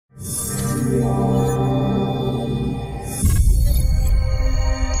All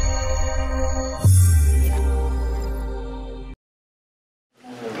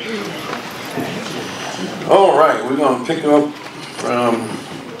right, we're going to pick up from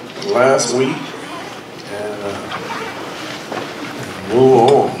last week and move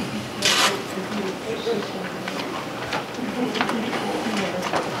on.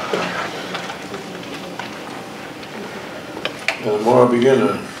 And the more I begin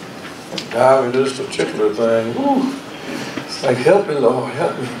to dive into this particular thing, it's like, help me, Lord,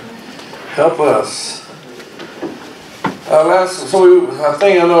 help me, help us. I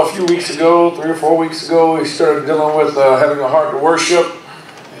know a few weeks ago, 3 or 4 weeks ago, we started dealing with having a heart to worship,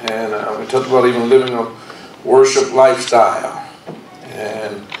 and we talked about even living a worship lifestyle.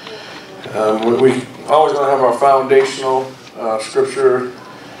 And we always going to have our foundational scripture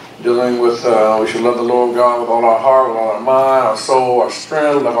dealing with we should love the Lord God with all our heart, with all our mind, our soul, our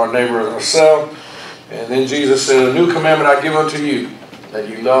strength, love our neighbor as ourselves. And then Jesus said, a new commandment I give unto you, that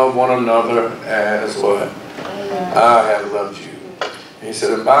you love one another as what? I have loved you. And he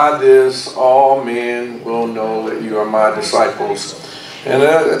said, and by this all men will know that you are my disciples. And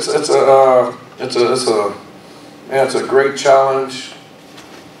it's a great challenge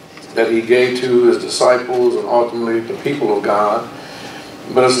that he gave to his disciples and ultimately the people of God.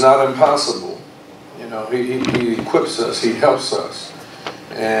 But it's not impossible. You know, he equips us, he helps us.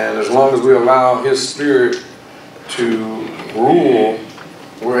 And as long as we allow his spirit to rule,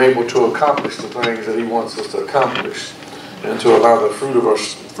 we're able to accomplish the things that he wants us to accomplish, and to allow the fruit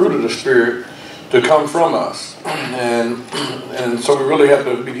of the Spirit to come from us. And so we really have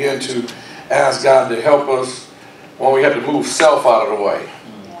to begin to ask God to help us when we have to move self out of the way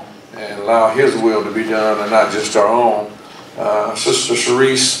and allow his will to be done and not just our own. Sister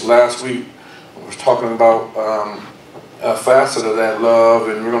Sharice last week was talking about a facet of that love,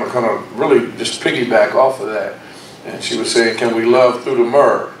 and we're going to kind of really just piggyback off of that. And she was saying, can we love through the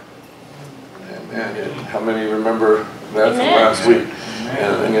myrrh? And how many remember that from last week?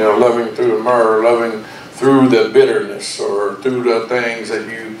 And you know, loving through the myrrh, loving through the bitterness, or through the things that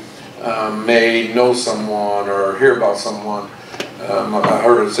you may know someone or hear about someone. I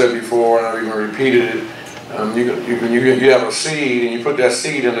heard it said before, and I even repeated it. You have a seed, and you put that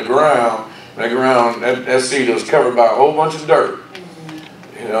seed in the ground. That seed is covered by a whole bunch of dirt.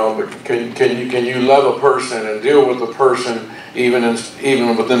 You know, but can you love a person and deal with a person even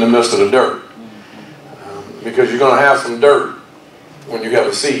within the midst of the dirt? Because you're going to have some dirt when you have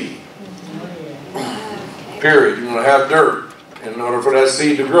a seed. Period. You're going to have dirt. In order for that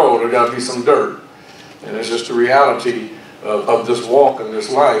seed to grow, there's got to be some dirt. And it's just the reality of this walk and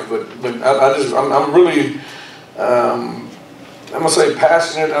this life. But I'm really, I'm going to say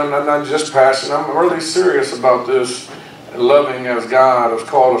passionate. I'm not just passionate. I'm really serious about this. Loving as God has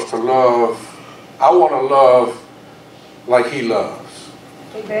called us to love. I want to love like he loves.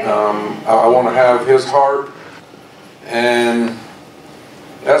 I want to have his heart, and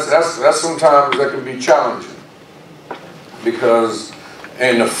that's sometimes that can be challenging, because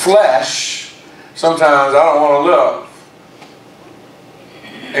in the flesh sometimes I don't want to love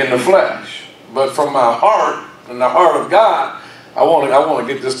in the flesh, but from my heart and the heart of God, I want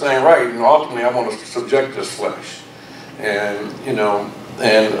to get this thing right, and ultimately I want to subject this flesh. And you know,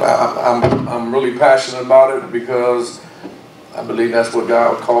 and I'm really passionate about it, because I believe that's what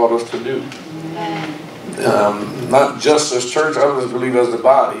God called us to do. Not just as church, I just believe as the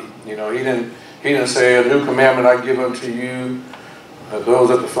body. You know, he didn't say, a new commandment I give unto you, those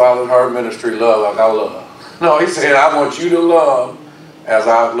at the Father's Heart Ministry love like I love. No, he said, I want you to love as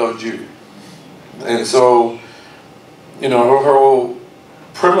I've loved you. And so, you know, her whole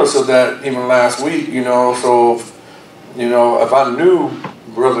premise of that, even last week, you know, so, you know, if I knew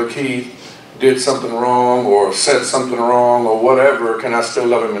Brother Keith did something wrong or said something wrong or whatever, can I still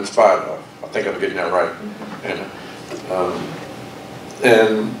love him in spite of? I think I'm getting that right.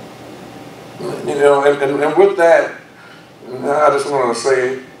 And you know, and with that, I just want to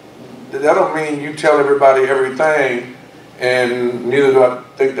say, that don't mean you tell everybody everything, and neither do I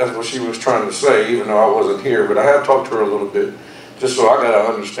think that's what she was trying to say, even though I wasn't here. But I have talked to her a little bit, just so I got an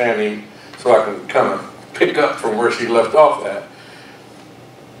understanding, so I can kind of pick up from where she left off at.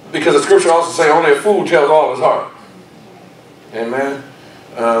 Because the scripture also says, only a fool tells all his heart. Amen.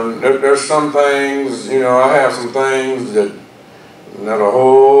 There's some things, you know, I have some things that not a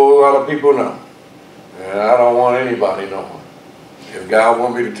whole lot of people know. And I don't want anybody knowing. If God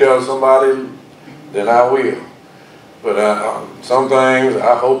wants me to tell somebody, then I will. But some things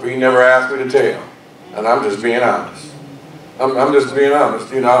I hope he never asked me to tell. And I'm just being honest. I'm just being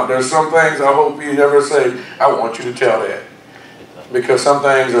honest. You know, there's some things I hope he never say, I want you to tell that. Because some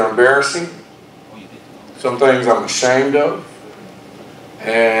things are embarrassing. Some things I'm ashamed of.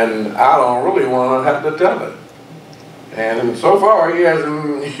 And I don't really want to have to tell it. And so far, he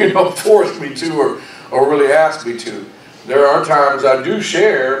hasn't, forced me to or really asked me to. There are times I do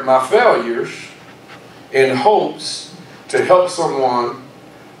share my failures in hopes to help someone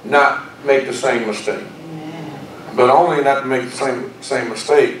not make the same mistake. But only not to make the same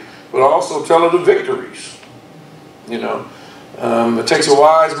mistake, but also tell her the victories. It takes a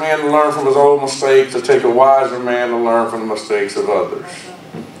wise man to learn from his own mistakes. It takes a wiser man to learn from the mistakes of others.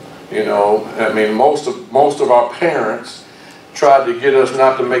 Most of our parents tried to get us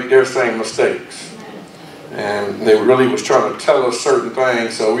not to make their same mistakes. And they really was trying to tell us certain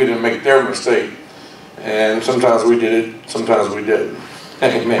things so we didn't make their mistake. And sometimes we did it, sometimes we didn't.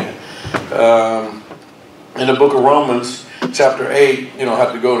 Amen. In the book of Romans, chapter 8, you don't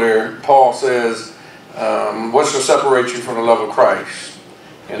have to go there, Paul says, what shall separate you from the love of Christ?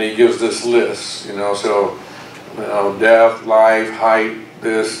 And he gives this list, death, life, height,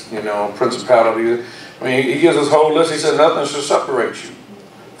 this, principalities. He gives this whole list. He said nothing should separate you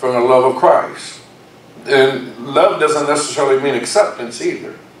from the love of Christ. And love doesn't necessarily mean acceptance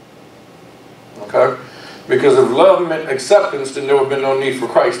either. Okay? Because if love meant acceptance, then there would have been no need for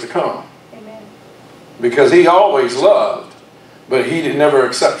Christ to come. Amen. Because he always loved, but he did never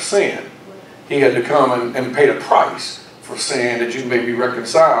accept sin. He had to come and pay the price for sin that you may be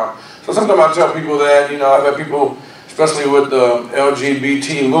reconciled. So sometimes I tell people that, I've had people, especially with the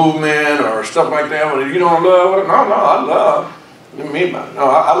LGBT movement or stuff like that, well, you don't love? No, I love.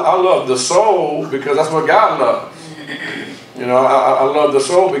 I love the soul because that's what God loves. I love the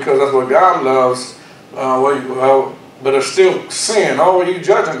soul because that's what God loves. But it's still sin. Oh, you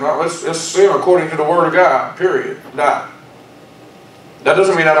judging? No, it's sin according to the Word of God, period. That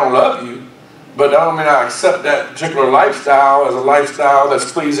doesn't mean I don't love you, but that don't mean I accept that particular lifestyle as a lifestyle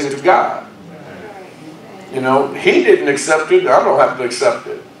that's pleasing to God. He didn't accept it, I don't have to accept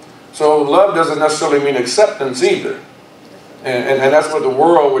it. So love doesn't necessarily mean acceptance either. And that's what the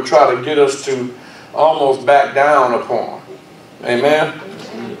world would try to get us to almost back down upon. Amen?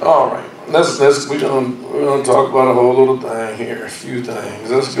 All right. We're gonna talk about a whole little thing here, a few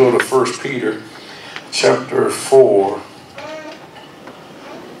things. Let's go to 1 Peter chapter 4.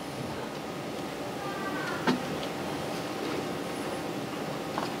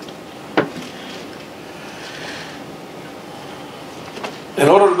 In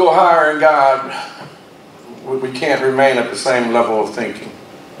order to go higher in God, we can't remain at the same level of thinking.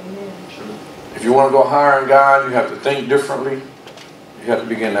 If you want to go higher in God, you have to think differently. You have to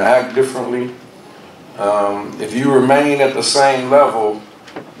begin to act differently. If you remain at the same level,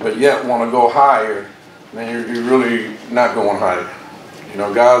 but yet want to go higher, then you're really not going higher.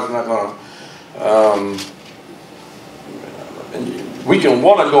 God's not going to... we can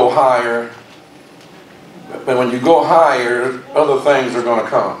want to go higher, but when you go higher, other things are going to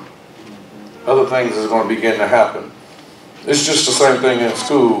come. Other things are going to begin to happen. It's just the same thing in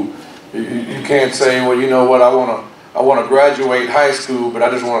school. You can't say, well, you know what, I want to graduate high school, but I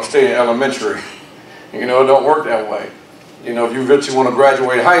just want to stay in elementary. It don't work that way. If you eventually want to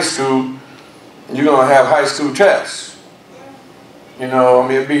graduate high school, you're going to have high school tests.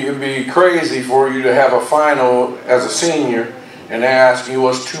 It'd be crazy for you to have a final as a senior and they ask you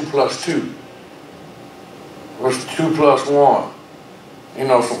what's 2 plus 2? What's 2 plus 1?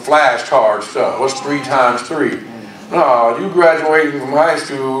 Some flashcard stuff. What's 3 times 3? No, you graduating from high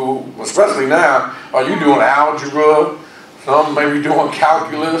school, especially now, are you doing algebra? Some maybe doing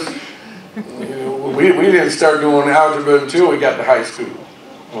calculus. We didn't start doing algebra until we got to high school.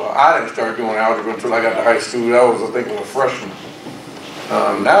 Well, I didn't start doing algebra until I got to high school. That was, I think, a freshman.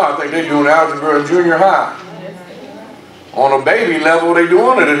 Now I think they're doing algebra in junior high. On a baby level, they're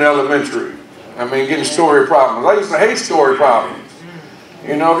doing it in elementary. Getting story problems. I used to hate story problems.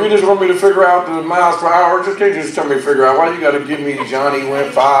 If you just want me to figure out the miles per hour, can't just tell me to figure out why you got to give me Johnny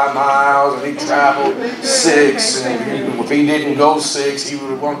went 5 miles and he traveled 6, and if he didn't go 6, he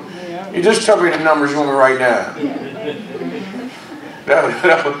would have won. You just tell me the numbers you want me to write down.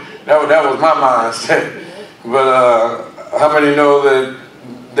 That was my mindset. But how many know that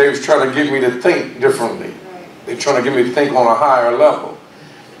they was trying to get me to think differently? They're trying to get me to think on a higher level.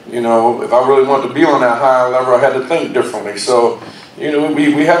 If I really wanted to be on that higher level, I had to think differently. So,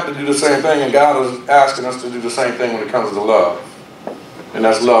 we have to do the same thing, and God is asking us to do the same thing when it comes to love. And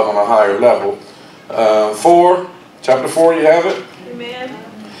that's love on a higher level. Chapter 4, you have it? Amen.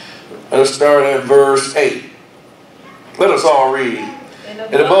 Let's start at verse 8. Let us all read.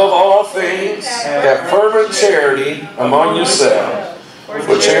 And above all things, have fervent charity among yourselves,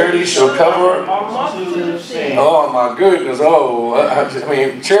 For charity shall cover. Oh my goodness. Oh, I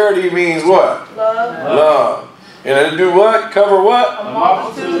mean, charity means what? Love. And it do what? Cover what? A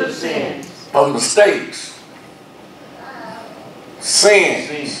multitude of sins. Of mistakes.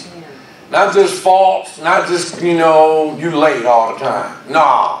 Sins. Not just faults, not just, you know, you late all the time.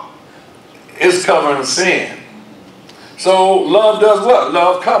 No. It's covering sin. So love does what?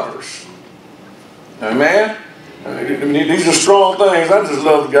 Love covers. Amen? These are strong things. I just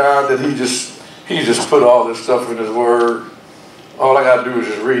love God that He just put all this stuff in His Word. All I got to do is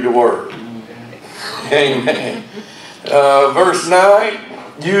just read the Word. Amen. Verse 9.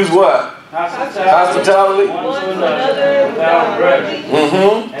 Use what? Hospitality. One to another without grudging.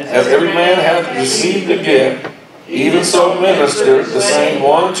 As every man hath received a gift, even so minister the same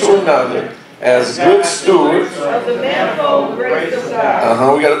one to another, as good stewards of the manifold grace of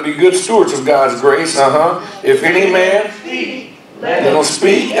God. We got to be good stewards of God's grace. If any man speak, let him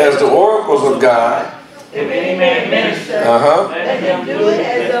speak as the oracles of God. If any man minister, let him do it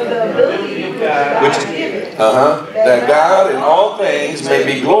as of the ability of God given. That God in all things may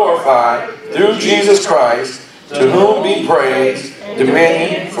be glorified through Jesus Christ, to whom be praise,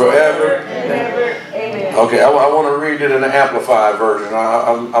 dominion forever and ever. Amen. Okay, I want to read it in the Amplified version.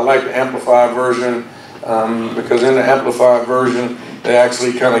 I like the Amplified version because in the Amplified version they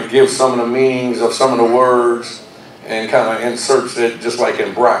actually kind of give some of the meanings of some of the words and kind of inserts it just like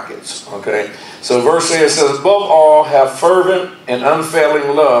in brackets. Okay, so verse 8 says, above all have fervent and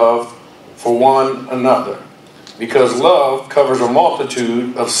unfailing love for one another, because love covers a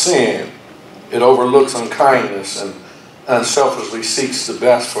multitude of sin. It overlooks unkindness and unselfishly seeks the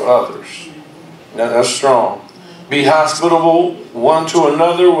best for others. Now that's strong. Be hospitable one to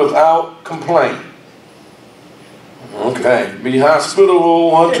another without complaint. Okay. Be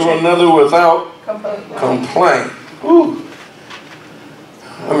hospitable one to another without complaint. Ooh.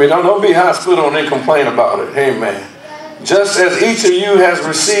 I mean, don't be hospitable and then complain about it. Amen. Just as each of you has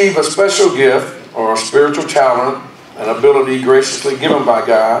received a special gift or a spiritual talent, an ability graciously given by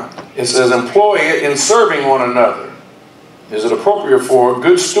God, it says employ it in serving one another. Is it appropriate for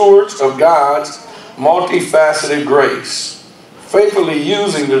good stewards of God's multifaceted grace, faithfully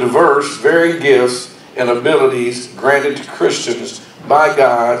using the diverse, varied gifts and abilities granted to Christians by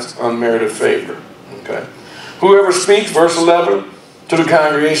God's unmerited favor. Okay. Whoever speaks, verse 11, to the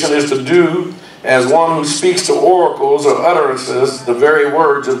congregation is to do as one who speaks to oracles or utterances the very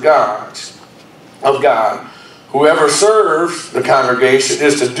words of God. Whoever serves the congregation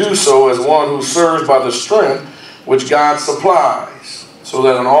is to do so as one who serves by the strength which God supplies, so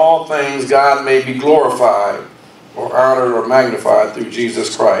that in all things God may be glorified or honored or magnified through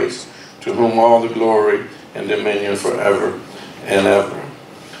Jesus Christ, to whom all the glory and dominion forever and ever.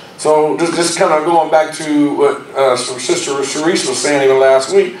 So just kind of going back to what Sister Sharice was saying even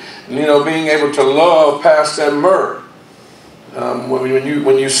last week, you know, being able to love past that myrrh.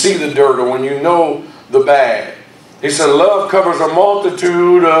 When you see the dirt or when you know the bad. He said love covers a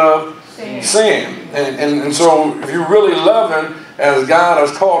multitude of sin. And so if you're really loving as God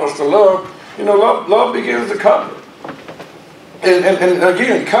has called us to love, you know, love begins to cover. And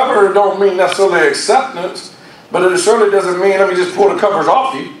again, cover don't mean necessarily acceptance, but it certainly doesn't mean let me just pull the covers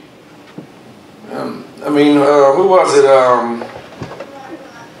off you. Who was it?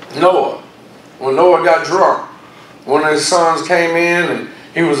 Noah. When Noah got drunk, one of his sons came in and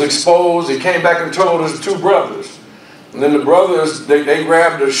he was exposed. He came back and told his two brothers. And then the brothers, they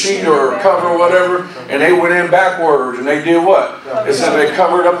grabbed a sheet or a cover or whatever, and they went in backwards. And they did what? It said they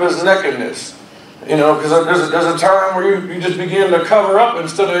covered up his nakedness. You know, because there's a time where you just begin to cover up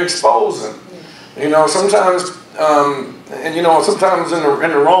instead of exposing. You know, sometimes, sometimes in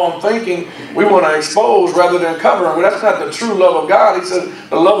the wrong thinking, we want to expose rather than cover. And that's not the true love of God. He said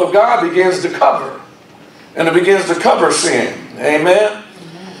the love of God begins to cover. And it begins to cover sin. Amen?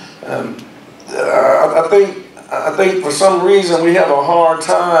 I think for some reason we have a hard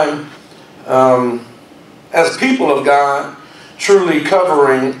time as people of God truly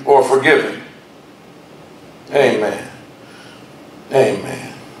covering or forgiving. Amen.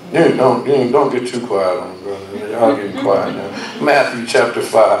 Amen. You don't get too quiet on me, brother. Y'all getting quiet now. Matthew chapter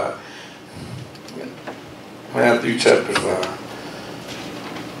 5. Matthew chapter 5.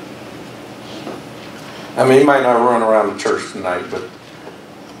 I mean, you might not run around the church tonight, but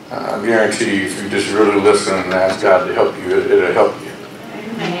I guarantee you, if you just really listen and ask God to help you, it'll help you.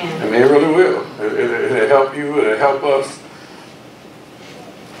 Amen. I mean, it really will. It'll help you. It'll help us.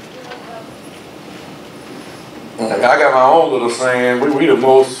 I got my own little saying, we the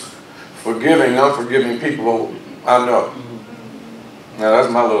most forgiving, unforgiving people I know. Now, that's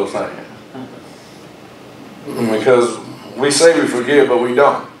my little saying. Because We say we forgive, but we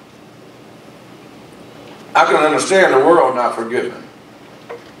don't. I can understand the world not forgiving.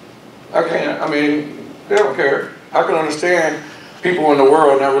 I can't. I mean, they don't care. I can understand people in the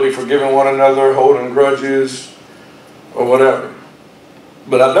world not really forgiving one another, holding grudges, or whatever.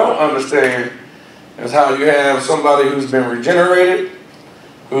 But I don't understand is how you have somebody who's been regenerated,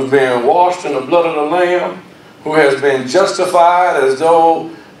 who's been washed in the blood of the Lamb, who has been justified as though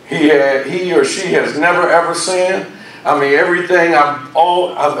he or she has never ever sinned. I mean, everything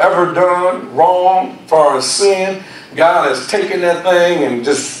I've ever done wrong as far as sin, God has taken that thing and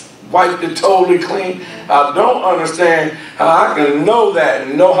just wiped it totally clean. I don't understand how I can know that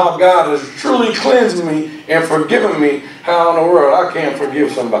and know how God has truly cleansed me and forgiven me. How in the world I can't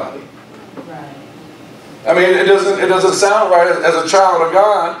forgive somebody? Right. I mean, it doesn't sound right as a child of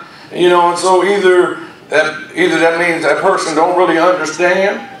God, you know. And so either that means that person don't really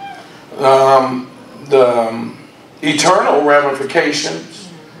understand the eternal ramifications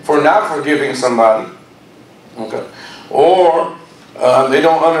for not forgiving somebody, okay, or they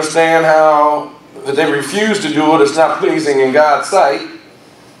don't understand how that they refuse to do it. It's not pleasing in God's sight,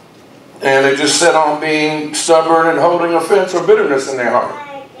 and they just set on being stubborn and holding offense or bitterness in their heart.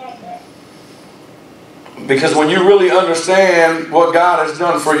 Because when you really understand what God has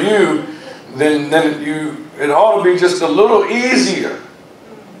done for you, then it ought to be just a little easier,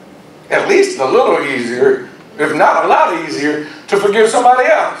 at least a little easier, if not a lot easier, to forgive somebody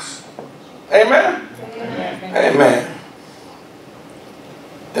else. Amen? Amen. Amen.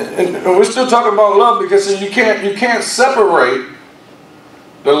 And we're still talking about love because you can't separate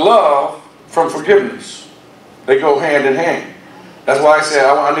the love from forgiveness. They go hand in hand. That's why I said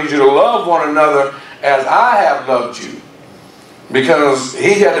I need you to love one another as I have loved you. Because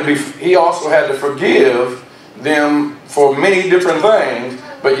he also had to forgive them for many different things,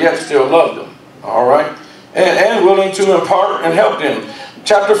 but yet still loved them. All right? And willing to impart and help them.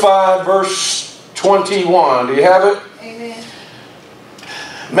 Chapter 5, verse 21. Do you have it? Amen.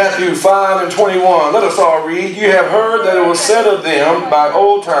 Matthew 5 and 21. Let us all read. You have heard that it was said of them by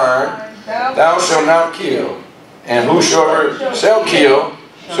old time, thou shalt not kill. And whosoever shall kill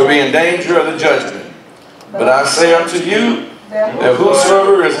shall be in danger of the judgment. But I say unto you, that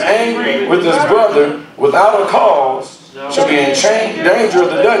whosoever is angry with his brother without a cause shall be in danger of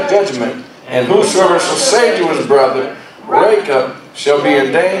the judgment. And whosoever shall say to his brother, Wake up, shall be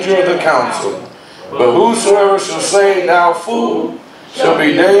in danger of the council. But whosoever shall say, Thou fool, shall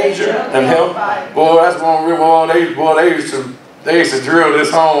be danger and help. Boy, that's one they used to drill this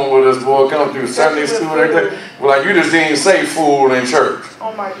home with us, boy, come through Sunday school and everything. Well, like, you just didn't say fool in church.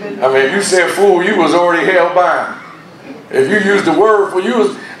 Oh my goodness. I mean, if you said fool, you was already held bound. If you used the word for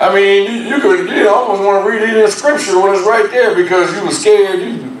you, I mean, you almost want to read it in scripture when it's right there because you were scared,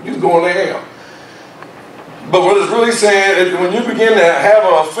 you was going to hell. But what it's really saying is when you begin to have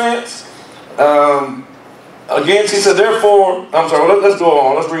an offense against, he said, therefore, I'm sorry, let's go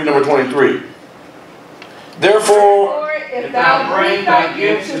on. Let's read number 23. Therefore, if thou bring thy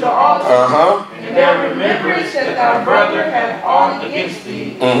gift to the altar, and thou rememberest that thy brother hath aught against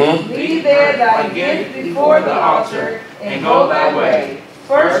thee, leave there thy gift before the altar, and go thy way.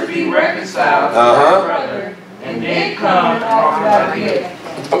 First be reconciled to thy brother, and then come and offer thy gift.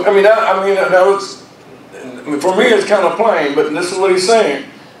 I mean, for me it's kind of plain, but this is what he's saying.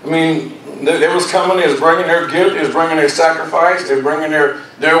 I mean, they was coming, they was bringing their gift, they was bringing their sacrifice, they was bringing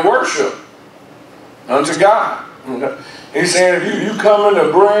their worship unto God. He's saying, if you coming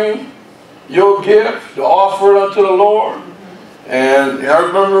to bring your gift, to offer it unto the Lord, and I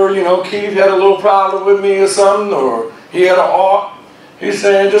remember, Keith had a little problem with me or something, or he had an ought, he's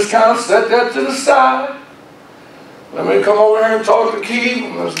saying, just kind of set that to the side. Let me come over here and talk to Keith,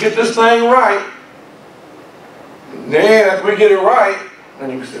 let's get this thing right. And then, after we get it right,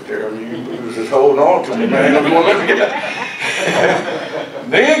 and you can sit there, you was just holding on to me, man.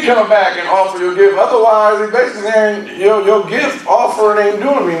 Then come back and offer your gift. Otherwise, he's basically saying your gift offering ain't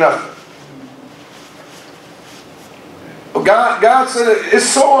doing me nothing. But God said it's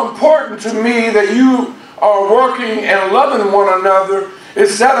so important to me that you are working and loving one another.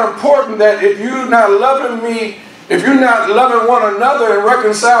 It's that important that if you're not loving me, if you're not loving one another and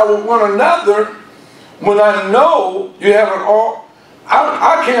reconcile with one another, when I know you have an ought,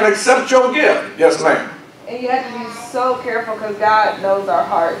 I can't accept your gift. Yes, ma'am. And you have to be so careful because God knows our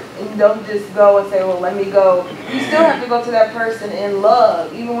heart. And you don't just go and say, well, let me go. You still have to go to that person in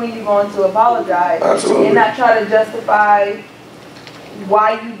love, even when you're going to apologize. Absolutely. And not try to justify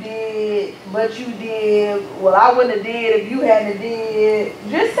why you did, what you did. Well, I wouldn't have did if you hadn't did.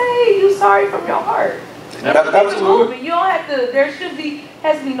 Just say you're sorry from your heart. Absolutely. You don't have to,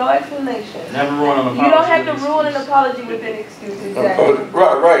 has to be no explanation. Never ruin an apology. You don't have to ruin an apology with an excuse. Exactly.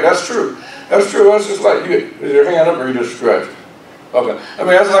 Right, that's true. That's true. That's just like, is your hand up or you just stretch? Okay. I mean,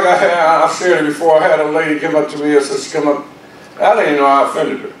 that's like I've shared it before. I had a lady come up to me, a sister come up. I didn't even know I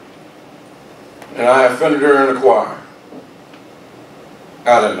offended her. And I offended her in the choir.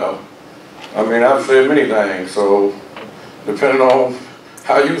 I didn't know. I mean, I've said many things, so depending on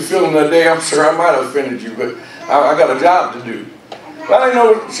how you feeling that day, I'm sure I might have offended you, but I got a job to do. But I didn't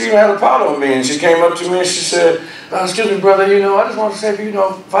know she even had a problem with me, and she came up to me and she said, excuse me, brother, I just want to say,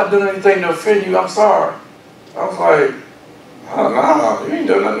 if I've done anything to offend you, I'm sorry. I was like, no, you ain't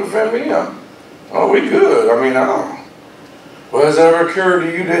done nothing to offend me. We good. I mean, well, has it ever occurred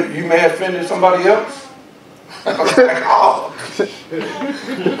to you that you may have offended somebody else? I was like, oh.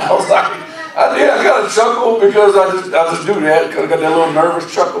 I was like, I got a chuckle because I just do that, because I got that little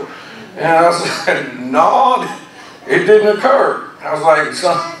nervous chuckle. And I said, no, it didn't occur. I was like,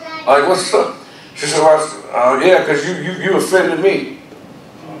 what's up? She said, yeah, because you offended me.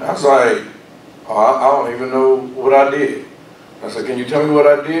 I was like, I don't even know what I did. I said, can you tell me what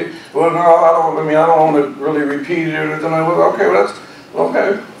I did? Well, no, I don't want to really repeat it or anything. I was okay, well, that's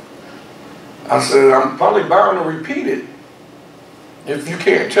okay. I said, I'm probably bound to repeat it if you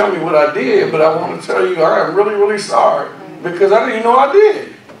can't tell me what I did, but I want to tell you I am really, really sorry because I didn't even know I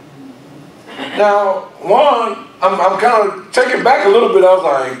did. Now, I'm kind of taken back a little bit. I was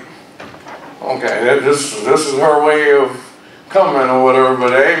like, okay, this is her way of coming or whatever,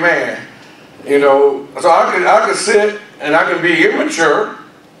 but amen. So I could sit and I can be immature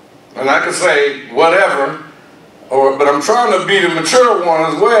and I can say whatever, but I'm trying to be the mature one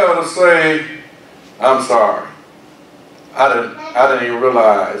as well to say, I'm sorry. I didn't even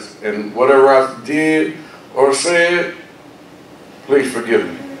realize, and whatever I did or said, please forgive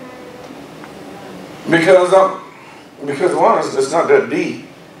me. Because one, it's not that deep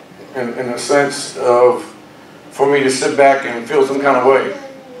in the sense of for me to sit back and feel some kind of way.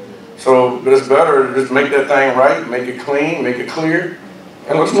 So, but it's better to just make that thing right, make it clean, make it clear,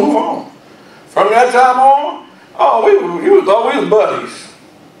 and let's move on. From that time on, we was always buddies.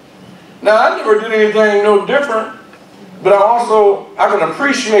 Now, I never did anything no different, but I can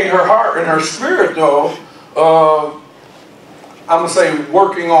appreciate her heart and her spirit, though, I'm going to say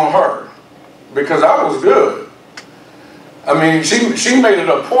working on her, because I was good. I mean, she made it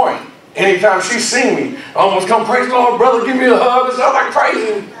a point. Anytime she seen me, almost come, praise the Lord, brother, give me a hug. And stuff like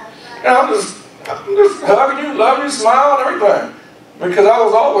crazy. And I'm just hugging you, loving you, smiling, everything. Because I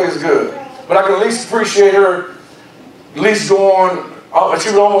was always good. But I can at least appreciate her, at least going, she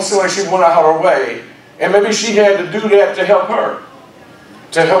would almost seem like she went out her way. And maybe she had to do that to help her.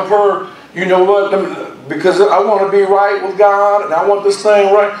 To help her, you know what, because I want to be right with God and I want this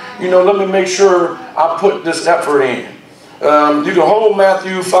thing right, let me make sure I put this effort in. You can hold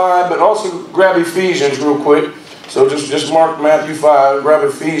Matthew 5, but also grab Ephesians real quick. So just mark Matthew 5, grab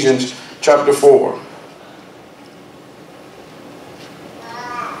Ephesians chapter 4.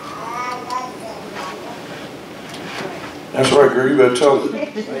 That's right, girl, you better tell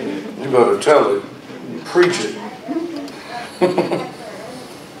it. You better tell it. Preach it.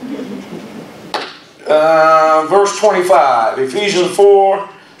 Verse 25. Ephesians 4,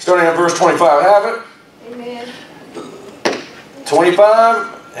 starting at verse 25. Have it? Amen.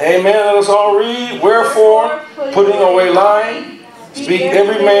 25. Amen. Let us all read. Wherefore, putting away lying, speak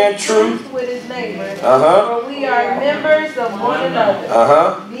every man truth with his neighbor. For we are members of one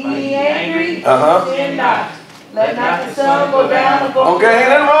another. Be ye angry, sin not. Let not the sun go down upon you. Okay, ain't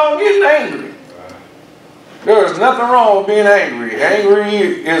nothing wrong with getting angry. There's nothing wrong with being angry.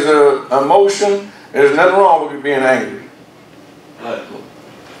 Angry is an emotion. There's nothing wrong with being angry.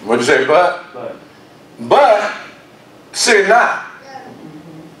 What'd you say, but? But, sin not.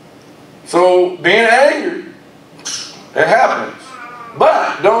 So, being angry, it happens.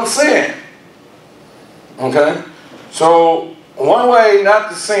 But, don't sin. Okay? So, one way not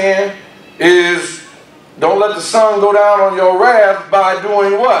to sin is don't let the sun go down on your wrath by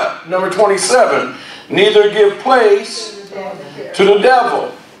doing what? Number 27. Neither give place to the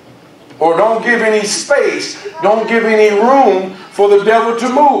devil. Or don't give any space. Don't give any room for the devil to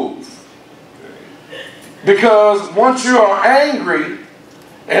move. Because once you are angry,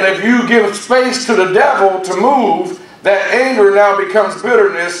 and if you give space to the devil to move, that anger now becomes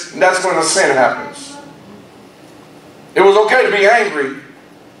bitterness, and that's when the sin happens. It was okay to be angry,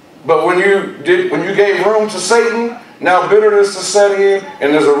 but when you gave room to Satan, now bitterness is set in,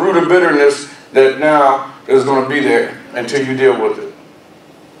 and there's a root of bitterness that now is going to be there until you deal with it.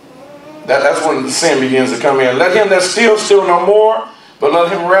 That's when the sin begins to come in. Let him that steals steal no more, but let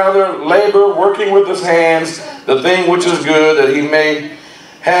him rather labor, working with his hands, the thing which is good, that he may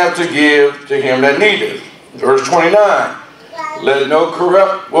have to give to him that needeth. Verse 29. Let no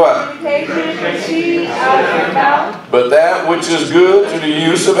corrupt, what? Proceed out of your mouth, but that which is good to the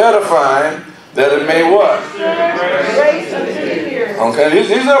use of edifying, that it may what? grace unto the hearer. Okay,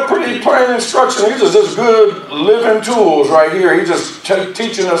 these are pretty plain instructions. These are just good living tools right here. He's just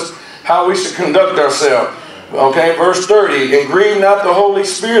teaching us how we should conduct ourselves. Okay, verse 30. And grieve not the Holy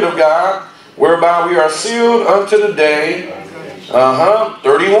Spirit of God, whereby we are sealed unto the day.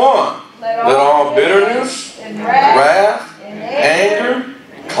 31. Let all bitterness, And wrath, anger,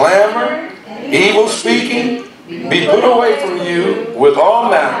 clamor, evil speaking be put away from you with all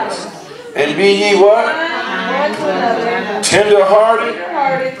malice. And be ye what? Tender-hearted,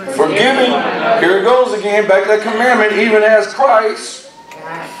 forgiving. Here it goes again, back to that commandment, even as Christ,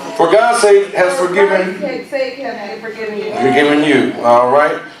 for God's sake, has forgiven you. All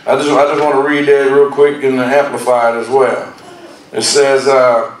right? I just want to read that real quick in the Amplified as well. It says,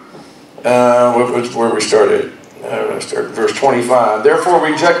 where we started? Verse 25. Therefore,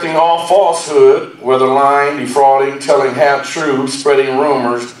 rejecting all falsehood, whether lying, defrauding, telling half-truths, spreading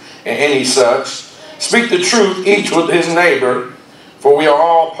rumors, and any such, speak the truth each with his neighbor, for we are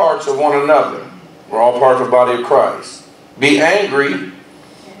all parts of one another. We're all parts of the body of Christ. Be angry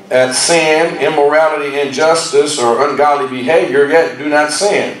at sin, immorality, injustice, or ungodly behavior, yet do not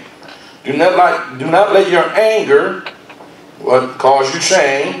sin. Do not let your anger, what cause you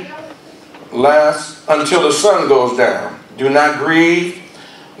shame, last until the sun goes down. Do not give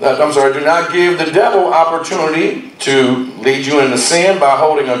the devil opportunity to lead you into sin by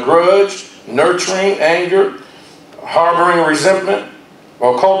holding a grudge, nurturing anger, harboring resentment,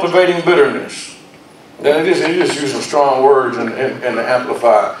 or cultivating bitterness. Now, he just used some strong words in the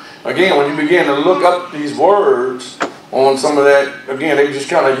Amplified. Again, when you begin to look up these words on some of that, again, they just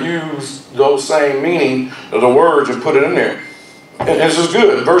kind of use those same meaning of the words and put it in there. And this is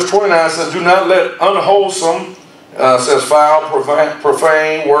good. Verse 29 says, do not let unwholesome, says foul,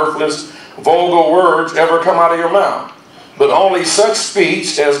 profane, worthless, vulgar words ever come out of your mouth, but only such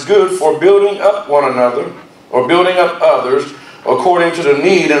speech as good for building up one another, or building up others, according to the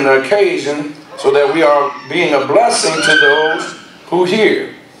need and the occasion, so that we are being a blessing to those who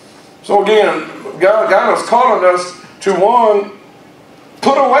hear. So again, God is calling us to, one,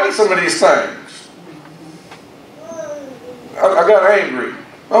 put away some of these things. I got angry.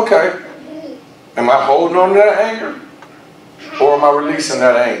 Okay. Am I holding on to that anger? Or am I releasing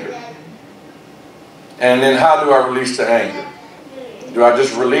that anger? And then how do I release the anger? Do I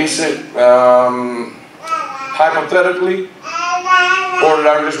just release it hypothetically? Or did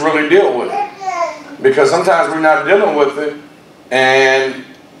I just really deal with it? Because sometimes we're not dealing with it and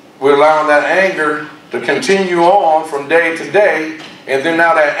we're allowing that anger to continue on from day to day, and then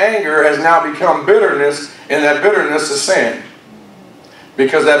now that anger has now become bitterness, and that bitterness is sin.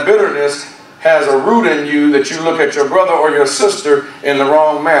 Because that bitterness has a root in you that you look at your brother or your sister in the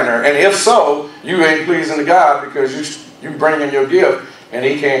wrong manner. And if so, you ain't pleasing to God because you bring in your gift and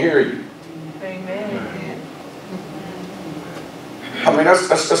he can't hear you. Amen. I mean, that's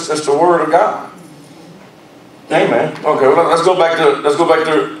the word of God. Amen. Okay, well, let's go back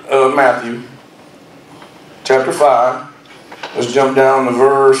to Matthew chapter 5. Let's jump down to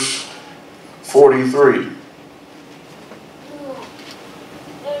verse 43.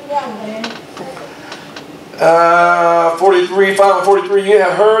 43, ye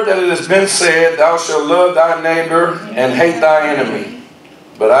have heard that it has been said, thou shalt love thy neighbor and hate thy enemy.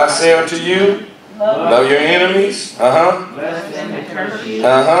 But I say unto you, love your enemies. Bless them that curse you.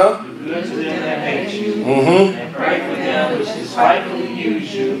 Do good to them that hate you. And pray for them which despitefully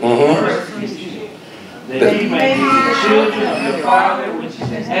use you and persecute you. That ye may be the children of your Father which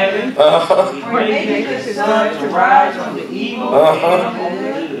is in heaven. He maketh his sun to rise on the evil and on the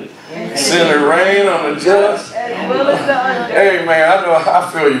good. Send the rain on the just. As well as the unjust. Hey man,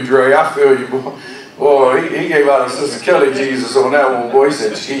 I feel you, Dre. I feel you, boy. Boy, he gave out a Sister Kelly Jesus on that one, boy. He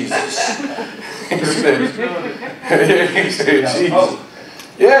said Jesus. He said Jesus.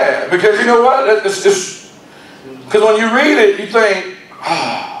 Yeah, because you know what? Because when you read it, you think,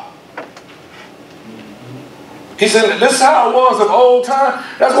 oh. He said, this is how it was of old time.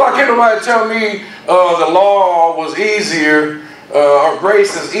 That's why can't nobody tell me the law was easier or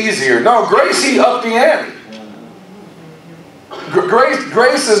grace is easier. No, grace, he upped the ante.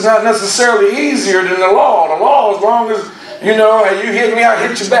 Grace is not necessarily easier than the law. The law, as long as, you know, hey, you hit me, I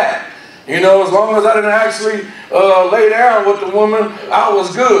hit you back. You know, as long as I didn't actually lay down with the woman, I was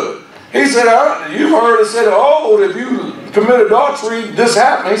good. He said, you've heard it said, oh, if you commit adultery, this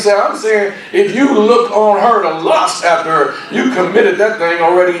happened. He said, I'm saying, if you look on her to lust after her, you committed that thing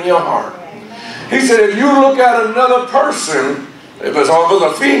already in your heart. He said, if you look at another person, if it's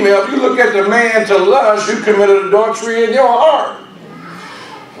a female, if you look at the man to lust, you committed adultery in your heart.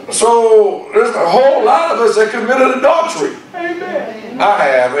 So there's a whole lot of us that committed adultery. Amen. I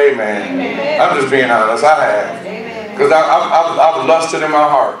have, amen. Amen. I'm just being honest, I have. Because I've lusted in my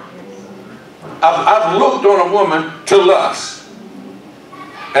heart. I've looked on a woman to lust.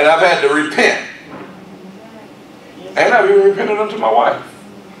 And I've had to repent. And I've even repented unto my wife.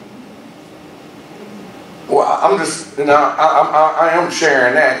 Well, I'm just, you know, I am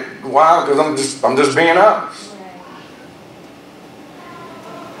sharing that. Why? Because I'm just being honest.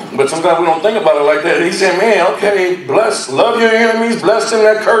 But sometimes we don't think about it like that. He said, man, okay, love your enemies, bless them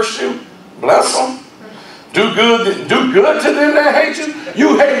that curse you, bless them. Do good to them that hate you.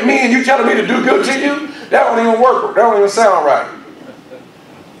 You hate me and you telling me to do good to you? That don't even work. That don't even sound right.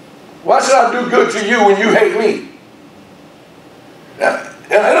 Why should I do good to you when you hate me?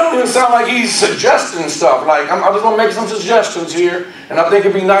 And it don't even sound like he's suggesting stuff. Like, I'm just going to make some suggestions here, and I think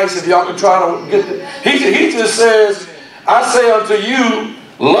it'd be nice if y'all could try to get it. He just says, I say unto you,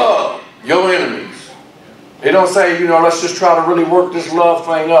 love your enemies. He don't say, you know, let's just try to really work this love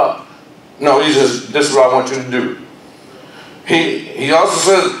thing up. No, he says, this is what I want you to do. He also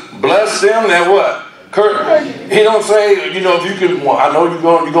says, bless them that what? He don't say, you know, if you could, well, I know you're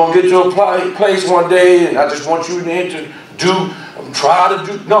going to get to a place one day, and I just want you then to try to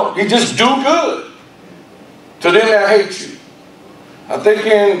do, no, you just do good to them that hate you. I think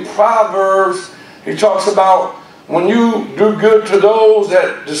in Proverbs, he talks about when you do good to those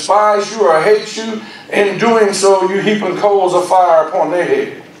that despise you or hate you, in doing so, you heaping coals of fire upon their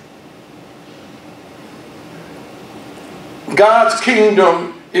head. God's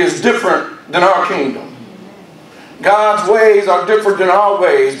kingdom is different than our kingdom. God's ways are different than our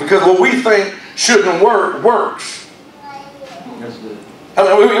ways, because what we think shouldn't work, works.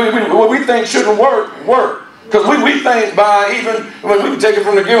 I mean, what we think shouldn't work. Because we think by even, I mean, we can take it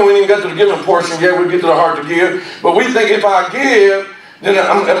from the giving, we ain't got to the giving portion yet, we get to the heart to give. But we think if I give, then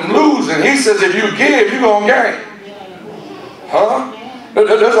I'm losing. He says if you give, you're going to gain. Huh?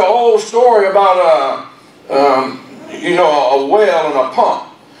 There's an old story about, you know, a well and a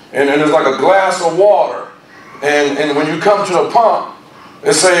pump. And then there's like a glass of water. And when you come to the pump,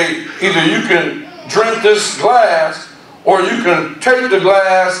 they say either you can drink this glass, or you can take the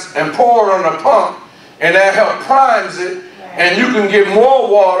glass and pour it on the pump, and that help primes it, and you can get more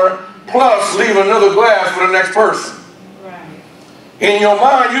water, plus leave another glass for the next person. In your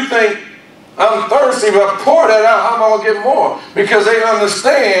mind, you think, I'm thirsty, if I pour that out, how am I going to get more? Because they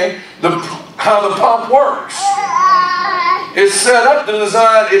understand how the pump works. It's set up to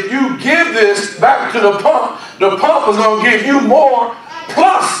design, if you give this back to the pump is going to give you more,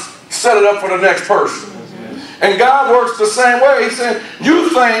 plus set it up for the next person. And God works the same way. He said,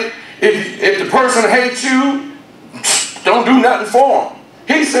 you think if the person hates you, don't do nothing for them.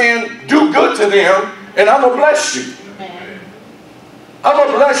 He's saying, do good to them, and I'm going to bless you. I'm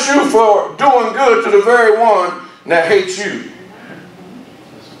going to bless you for doing good to the very one that hates you.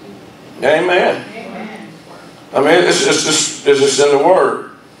 Amen. I mean, it's just in the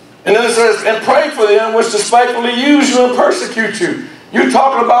Word. And then it says, and pray for them which despitefully use you and persecute you. You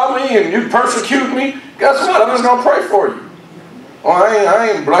talking about me and you persecute me, guess what? I'm just going to pray for you. Oh,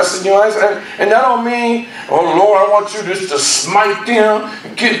 I ain't blessing you. And that don't mean, oh, Lord, I want you just to smite them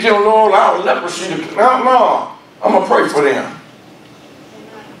and get them, Lord, out of leprosy. No. I'm going to pray for them.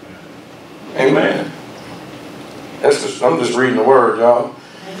 Amen. I'm just reading the Word, y'all.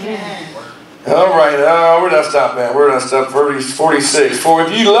 Amen. All right, where did I stop at? Where did I stop? 46. For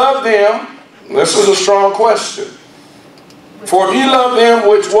if you love them, this is a strong question. For if you love them,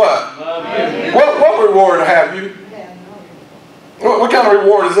 which what? What reward have you? What kind of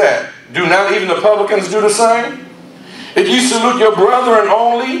reward is that? Do not even the publicans do the same? If you salute your brethren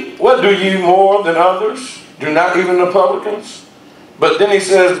only, what do ye more than others? Do not even the publicans? But then he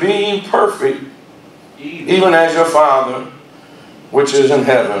says, be ye perfect, even as your Father, which is in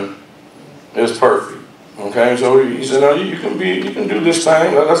heaven, is perfect. Okay, so he said, no, you can do this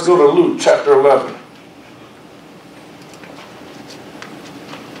thing. Let's go to Luke chapter 11.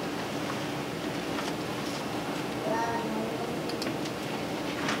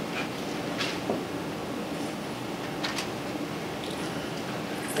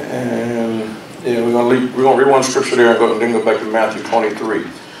 And yeah, we're going to read one scripture there and then go back to Matthew 23.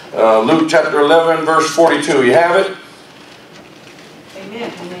 Luke chapter 11, verse 42. You have it?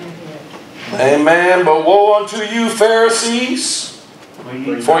 Amen. Amen. But woe unto you, Pharisees, for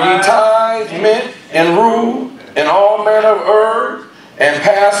ye tithe, mint, and rue, and all manner of herbs, and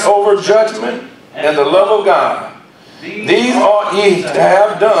pass over judgment and the love of God. These ought ye to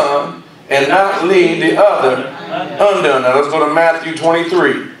have done, and not leave the other undone. Now let's go to Matthew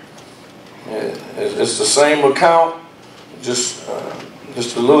 23. It's the same account, just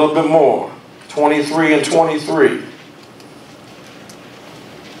a little bit more. 23 and 23.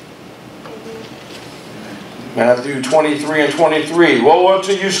 Matthew 23 and 23. Woe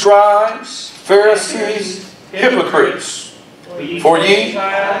unto you, scribes, Pharisees, hypocrites! For ye,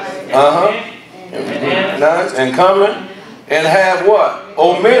 and coming, and have what?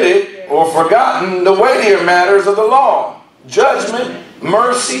 Omitted or forgotten the weightier matters of the law, judgment,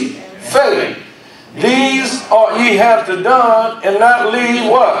 mercy, faith. These ought ye have to done, and not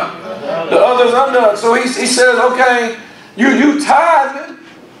leave what? The others undone. So he says, okay, you tithing,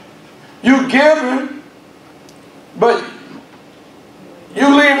 you giving, but you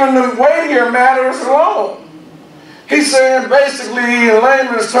leaving the weightier matters alone. He's saying basically, in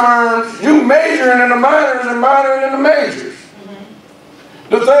layman's terms, you majoring in the minors and minoring in the majors.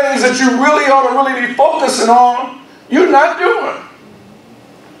 The things that you really ought to really be focusing on, you're not doing.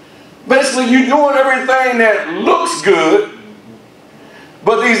 Basically, you're doing everything that looks good,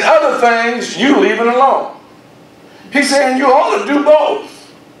 but these other things, you leaving alone. He's saying you ought to do both.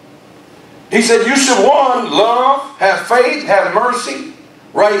 He said you should, one, love, have faith, have mercy,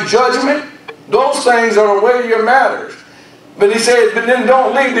 right judgment. Those things are the weightier matters. But he said, but then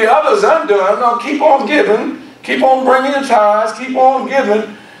don't leave the others undone. No, keep on giving. Keep on bringing the tithes. Keep on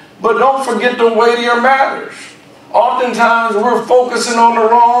giving. But don't forget the weightier matters. Oftentimes we're focusing on the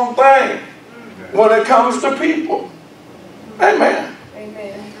wrong thing when it comes to people. Amen.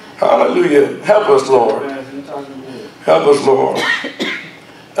 Amen. Hallelujah. Help us, Lord. Help us, Lord.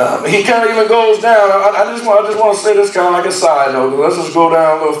 He kind of even goes down. I just want to say this kind of like a side note. Let's just go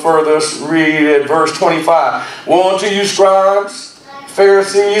down a little further. Let's read at verse 25. Woe unto you, scribes,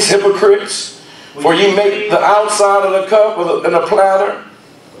 Pharisees, hypocrites, for ye make the outside of the cup and the platter,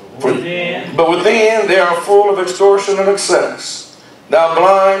 but within they are full of extortion and excess. Thou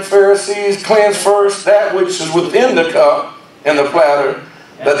blind Pharisees, cleanse first that which is within the cup and the platter,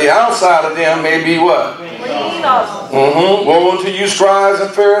 that the outside of them may be what? Woe unto you, scribes and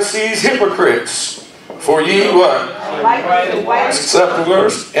Pharisees, hypocrites! For ye what?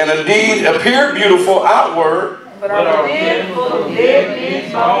 Sepulchres, and indeed appear beautiful outward, but are within full of dead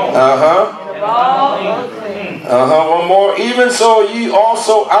men's bones. One more. Even so ye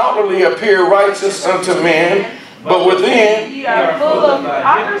also outwardly appear righteous unto men, but within ye are full of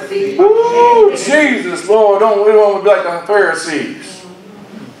hypocrisy. Ooh, Jesus, Lord, we don't want to be like the Pharisees.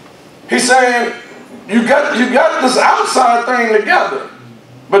 He's saying, you got this outside thing together,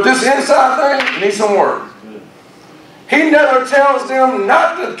 but this inside thing needs some work. He never tells them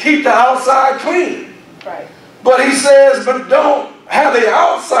not to keep the outside clean. Right. But he says, but don't have the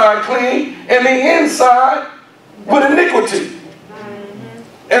outside clean and the inside with iniquity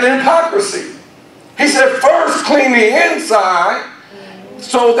and hypocrisy. He said, first clean the inside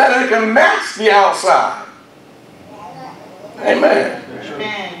so that it can match the outside. Amen.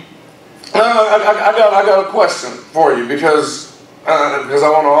 Amen. I got a question for you because I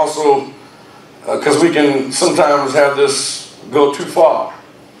want to also, because we can sometimes have this go too far.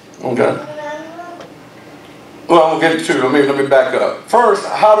 Okay. Well, we'll get to it. Let me back up. First,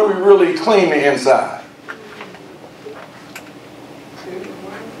 how do we really clean the inside?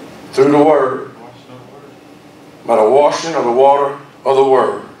 Through the Word. By the washing of the water of the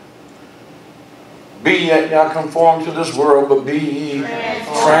Word. Be ye not conformed to this world, but be ye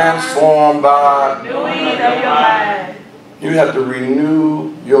transformed by renewing of your mind. You have to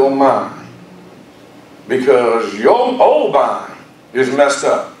renew your mind. Because your old mind is messed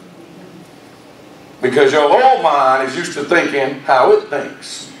up. Because your old mind is used to thinking how it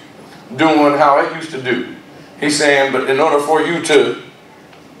thinks. Doing how it used to do. He's saying, but in order for you to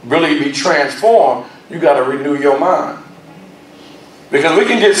really be transformed, you got to renew your mind. Because we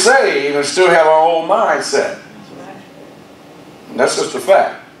can get saved and still have our old mindset. And that's just a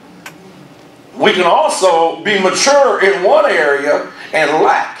fact. We can also be mature in one area and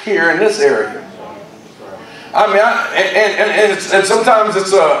lack here in this area. I mean, and sometimes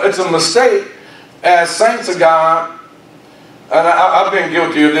it's a mistake as saints of God. And I've been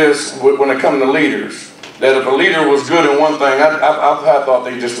guilty of this when it comes to leaders. That if a leader was good in one thing, I thought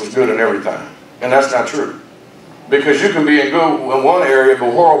they just was good in everything. And that's not true. Because you can be good in one area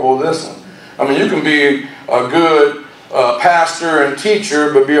but horrible in this one. I mean, you can be a good pastor and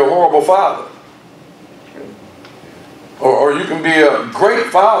teacher but be a horrible father. Or you can be a great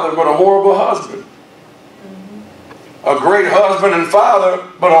father but a horrible husband. A great husband and father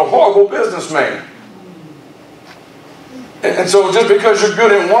but a horrible businessman. And so just because you're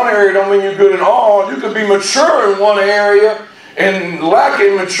good in one area don't mean you're good in all. You could be mature in one area and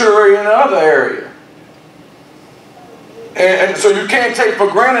lacking maturity in another area. And so you can't take for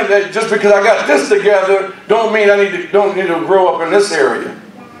granted that just because I got this together don't mean don't need to grow up in this area.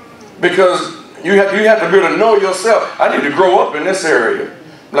 Because you have to be able to know yourself. I need to grow up in this area.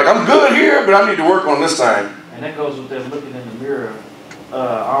 Like, I'm good here, but I need to work on this thing. And that goes with that looking in the mirror.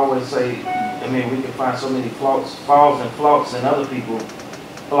 I always say, I mean, we can find so many flaws and faults in other people.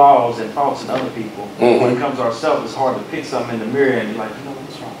 Flaws and faults in other people. Mm-hmm. When it comes to ourselves, it's hard to pick something in the mirror and be like, you know,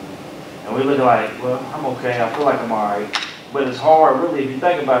 what's wrong with me? And we look like, well, I'm okay. I feel like I'm all right. But it's hard, really, if you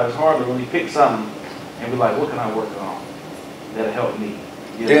think about it, it's hard to really pick something and be like, what can I work on that'll help me?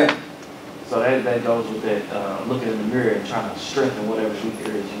 You know? Yeah. So that goes with that looking in the mirror and trying to strengthen whatever weak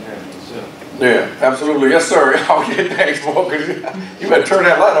areas you have in yourself. Yeah, absolutely. Yes, sir. Okay, thanks, boy, because you better turn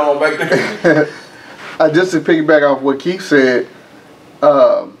that light on back there. Just to piggyback off what Keith said,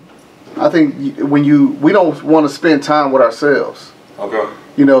 I think we don't want to spend time with ourselves. Okay.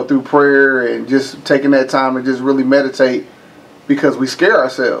 You know, through prayer and just taking that time and just really meditate, because we scare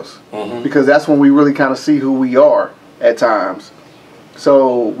ourselves. Mm-hmm. Because that's when we really kind of see who we are at times.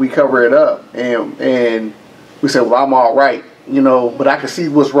 So we cover it up and we say, well, I'm all right, you know, but I can see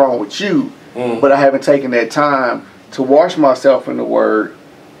what's wrong with you. Mm. But I haven't taken that time to wash myself in the Word.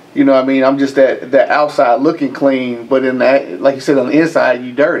 You know what I mean? I'm just that outside looking clean, but in that, like you said, on the inside,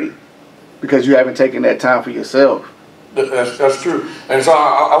 you dirty because you haven't taken that time for yourself. That's true. And so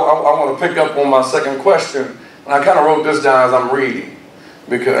I want to pick up on my second question. And I kind of wrote this down as I'm reading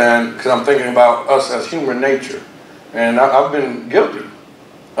because I'm thinking about us as human nature. And I've been guilty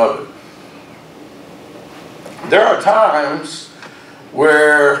of it. There are times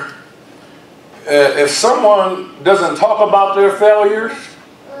where if someone doesn't talk about their failures,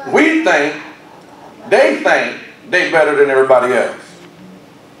 they think they're better than everybody else.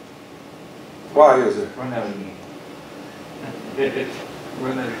 Why is it? Run that again.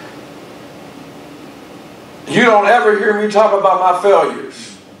 Run that. You don't ever hear me talk about my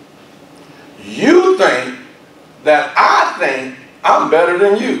failures. You think that I think I'm better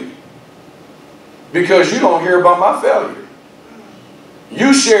than you because you don't hear about my failure.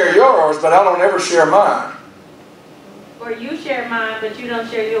 You share yours, but I don't ever share mine. Or you share mine, but you don't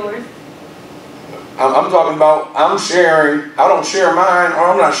share yours. I'm talking about I'm sharing. I don't share mine, or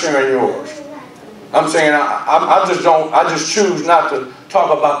I'm not sharing yours. I'm saying I just choose not to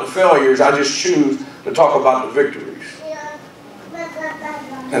talk about the failures. I just choose to talk about the victories.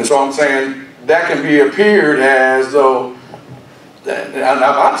 And so I'm saying that can be appeared as though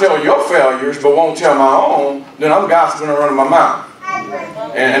I tell your failures but won't tell my own, then I'm gossiping and running my mouth.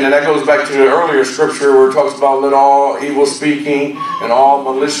 And then that goes back to the earlier scripture where it talks about let all evil speaking and all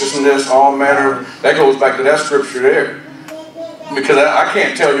maliciousness, all manner. That goes back to that scripture there. Because I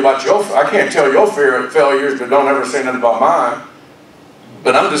can't tell you about your failures, but don't ever say nothing about mine.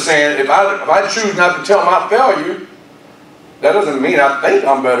 But I'm just saying, if I choose not to tell my failure, that doesn't mean I think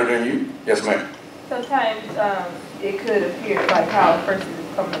I'm better than you. Yes, ma'am. Sometimes it could appear like how a person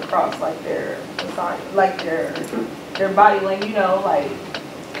is coming across, like their body language, you know, like,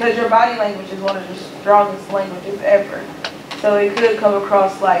 because your body language is one of the strongest languages ever. So it could come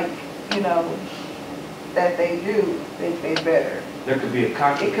across like, you know, that they think they're better. There could be a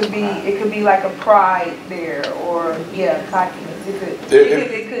cockiness. It could be like a pride there, or cockiness.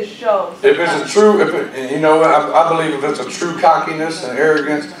 It could show. If it's a true, you know, I believe if it's a true cockiness and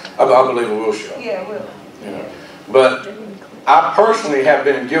arrogance, I believe it will show. Yeah, it will. You know? But I personally have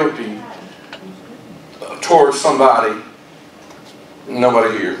been guilty towards somebody.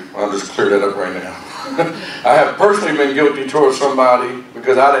 Nobody here. I'll just clear that up right now. I have personally been guilty towards somebody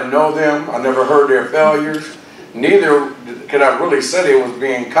because I didn't know them. I never heard their failures. Neither could I really say they was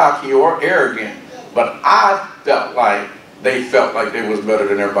being cocky or arrogant. But I felt like they was better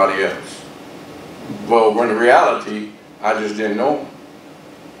than everybody else. Well, when in reality, I just didn't know them.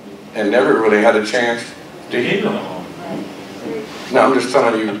 And never really had a chance to hear them. Now, I'm just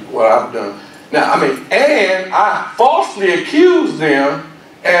telling you what I've done. Now, and I falsely accused them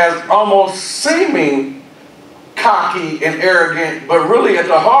as almost seeming cocky and arrogant, but really at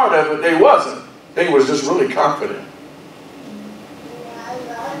the heart of it, they wasn't. They was just really confident.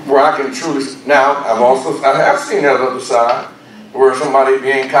 Where I can truly, now, I have seen that other side, where somebody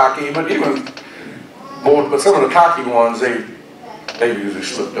being cocky, but some of the cocky ones, they usually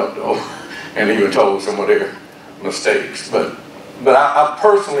slipped up though, and even told some of their mistakes. But I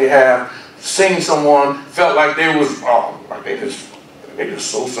personally have seen someone felt like they was like they just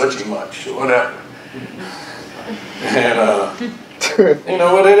so such much or whatever, and you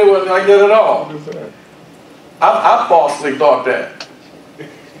know what, it wasn't like that at all. I falsely thought that.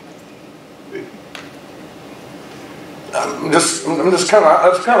 I'm just kind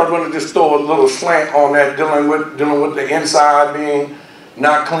of going to just throw a little slant on that, dealing with the inside being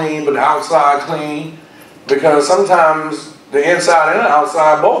not clean, but the outside clean, because sometimes the inside and the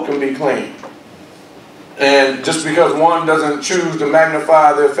outside both can be clean. And just because one doesn't choose to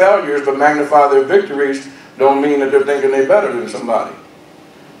magnify their failures, but magnify their victories, don't mean that they're thinking they're better than somebody.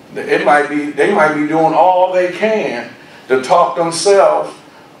 They might be doing all they can to talk themselves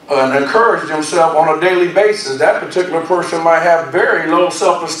and encourage themselves on a daily basis. That particular person might have very low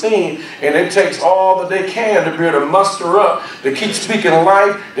self-esteem, and it takes all that they can to be able to muster up, to keep speaking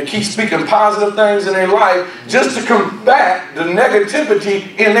life, to keep speaking positive things in their life, just to combat the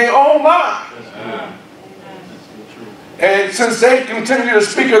negativity in their own lives. And since they continue to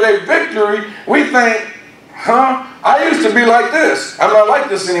speak of their victory, we think, I used to be like this. I'm not like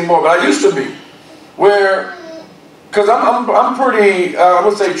this anymore, but I used to be. Because I'm pretty, I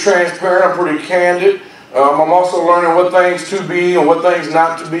would say transparent, I'm pretty candid. I'm also learning what things to be and what things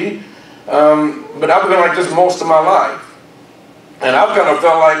not to be. But I've been like this most of my life. And I've kind of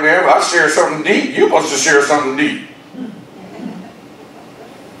felt like, man, if I share something deep, you're supposed to share something deep.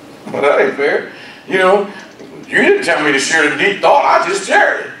 But that ain't fair. You know, you didn't tell me to share the deep thought, I just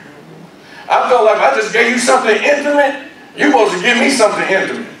shared it. I felt like I just gave you something intimate, you're supposed to give me something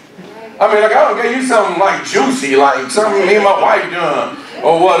intimate. I mean, like, I don't give you something like juicy, like something me and my wife done,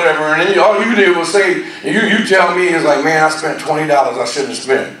 or whatever, and then all you did was say, you tell me, it's like, man, I spent $20 I shouldn't have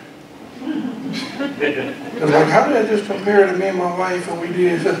spent. It's like, how did that just compare to me and my wife and we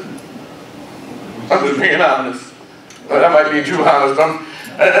did? I'm just being honest. But that might be too honest.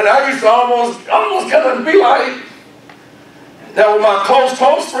 And I used to almost kind of be like, that with my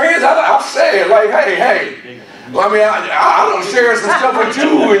close friends, I'll say it like, hey. I mean, I don't share some stuff with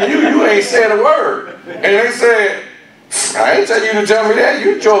you, and you ain't said a word. And they said, I ain't tell you to tell me that,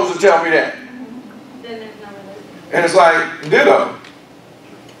 you chose to tell me that. And it's like, ditto.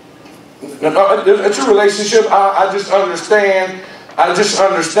 It's a relationship. I just understand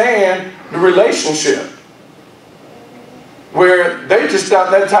the relationship. Where they just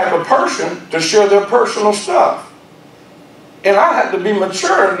got that type of person to share their personal stuff. And I had to be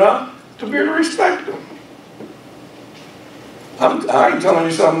mature enough to be able to respect them. I ain't telling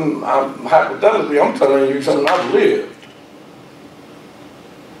you something hypothetically, I'm telling you something I've lived.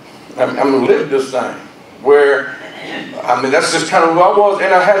 I'm going to live this thing. Where, I mean, that's just kind of who I was,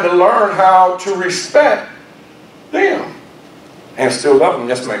 and I had to learn how to respect them. And still love them,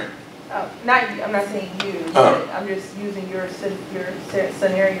 yes ma'am. I'm not saying you, but I'm just using your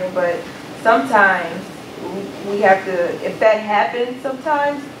scenario, but sometimes we have to, if that happens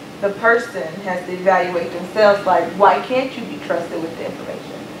sometimes, the person has to evaluate themselves, like, why can't you be trusted with the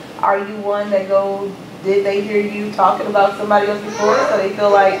information? Are you one that goes, did they hear you talking about somebody else before, so they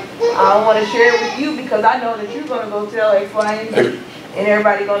feel like, I don't want to share it with you because I know that you're going to go tell X, Y, and Z, and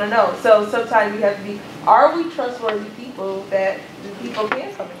everybody going to know. So sometimes you have to be, are we trustworthy people that the people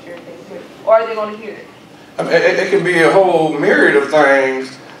can come and share things with, or are they going to hear it? I mean, it can be a whole myriad of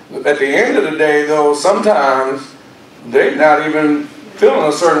things. At the end of the day, though, sometimes they're not even feeling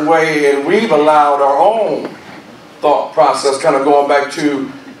a certain way, and we've allowed our own thought process kind of going back to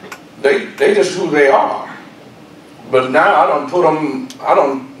they just who they are. But now I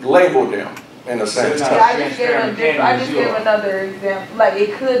don't label them in a sense. Yeah, I just gave another example. Like,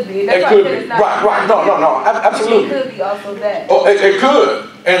 it could be. That's it why could I said be. it's not Right. No, absolutely. It could be also that. Oh, it could.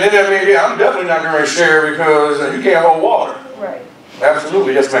 And then, I mean, yeah, I'm definitely not going to share because you can't hold water. Right.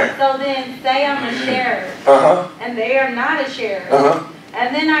 Absolutely, yes ma'am. So then, say I'm a sharer, and they are not a sharer,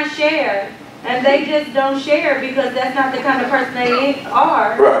 and then I share, and they just don't share because that's not the kind of person they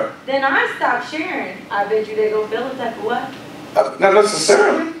are, right. Then I stop sharing. I bet you they gonna feel a type of what? Not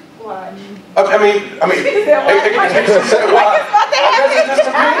necessarily. Why? I mean, why? I guess it just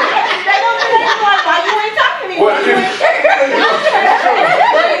depends. They gonna feel like, why you ain't talking to me? Well,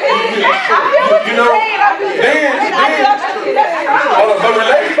 you know,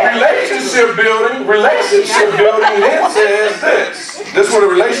 relationship building then says this. This is where the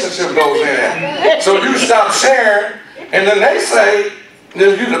relationship goes in at. So you stop sharing, and then they say,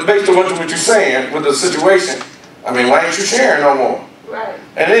 then you based on what you're saying with the situation. I mean, why ain't you sharing no more? Right.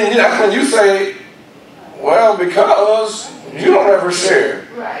 And then that's when you say, well, because you don't ever share.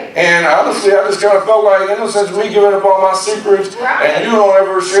 Right. And honestly, I just kind of felt like, in a sense, me giving up all my secrets, and you don't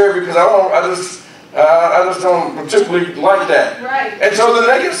ever share because I just don't particularly like that. Right. And so then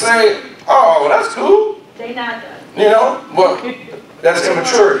they can say, oh, that's cool. They not done. You know, but that's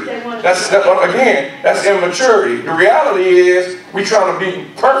immaturity. That's immaturity. The reality is we trying to be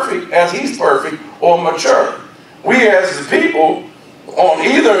perfect as he's perfect or mature. we as the people on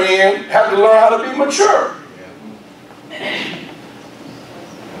either end have to learn how to be mature.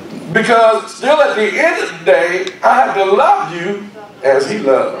 Because still at the end of the day, I have to love you as he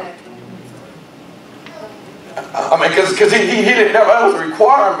loved. I mean, because he didn't, that was a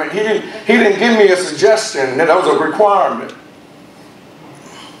requirement. He didn't give me a suggestion. That was a requirement.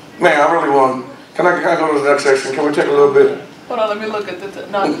 Man, I really want, can I go to the next section? Can we take a little bit? Hold on, let me look at the,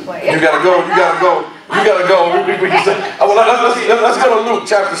 no, I'm just playing. You gotta go. We can say, let's go to Luke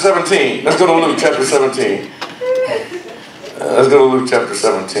chapter 17. Let's go to Luke chapter 17. Let's go to Luke chapter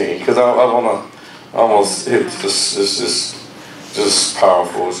 17, because I want to almost, it's just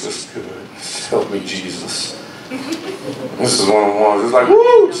powerful. It's just good. Just help me, Jesus. This is one of the ones. It's like,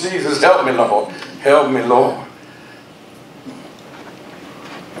 woo, Jesus, help me, Lord. Help me, Lord.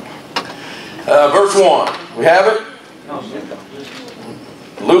 Verse 1. We have it?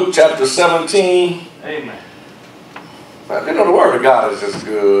 Luke chapter 17. Amen. You know, the word of God is just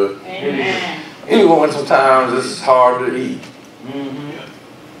good. Amen. Even when sometimes it's hard to eat.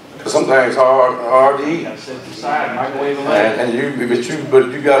 Because some things hard to eat. And you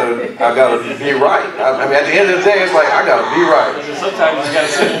gotta be right. I mean, at the end of the day, it's like, I gotta be right. Sometimes you gotta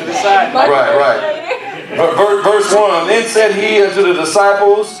sit to the side. Right. But verse 1, then said he unto the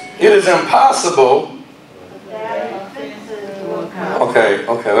disciples, it is impossible. Okay,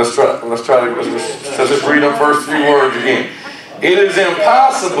 let's just read the first few words again. It is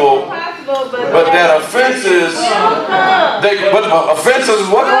impossible, but that offenses,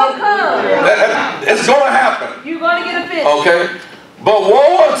 what? It's going to happen. You're going to get offended. Okay, but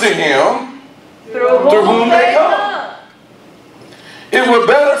woe unto him through whom they come. It were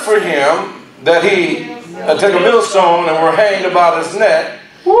better for him that he take a millstone and were hanged about his neck,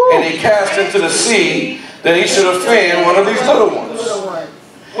 and he cast into the sea, that he should offend one of these little ones.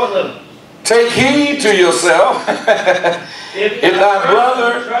 What little? Take heed to yourself. If thy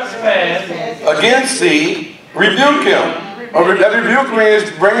brother trespass against thee, rebuke him. That rebuke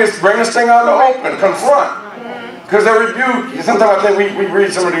means bring this thing out in the open, confront. Because that rebuke, sometimes I think we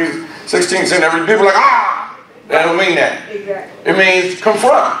read some of these 16 saying that rebuke like, ah! That don't mean that. It means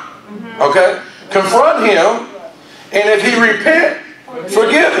confront. Okay? Confront him, and if he repent,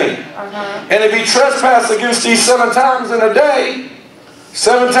 forgive him. And if he trespass against thee 7 times in a day,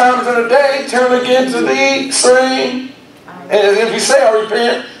 7 times in a day, turn again to thee, saying, and if you say, I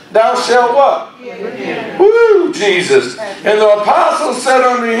repent, thou shalt what? Woo, Jesus. And the apostles said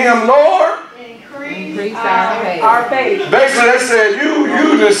unto him, Lord, increase our faith. Basically, they said, you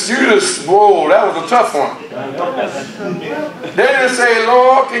just, whoa, that was a tough one. They didn't say,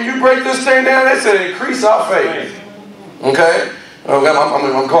 Lord, can you break this thing down? They said, increase our faith. Okay?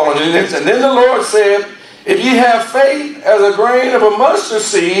 I'm calling you this. And then the Lord said, if ye have faith as a grain of a mustard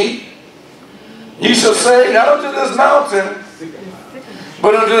seed, ye shall say, not unto this mountain,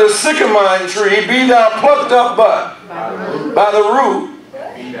 but unto the sycamore tree, be thou plucked up by the root,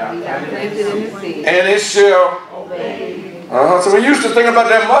 and it shall. So we used to think about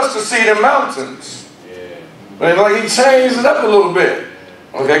that mustard seed in mountains. But like he changed it up a little bit.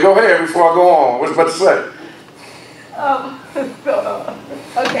 Okay, go ahead before I go on. What you about to say?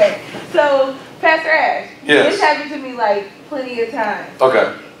 Okay, so Pastor Ash, yes. This happened to me like plenty of times.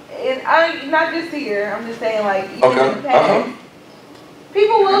 Okay. And not just here, I'm just saying like even in the past.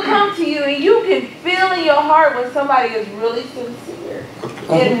 People will come to you and you can feel in your heart when somebody is really sincere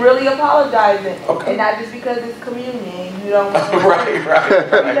and really apologizing. And not just because it's communion, you don't want to right.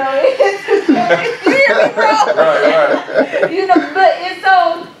 You know, it's clear, bro. Right. You know, but it's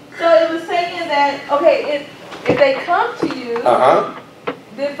so it was saying that, okay, if they come to you,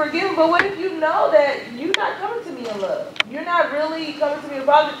 then forgive them. But what if you know that you're not coming to me in love? You're not really coming to me in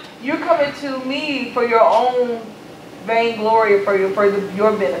apology. You're coming to me for your own vainglory, for your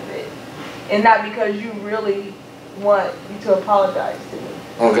benefit, and not because you really want you to apologize to me.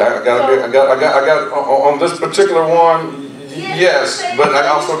 Okay, I got on this particular one. Yes, but I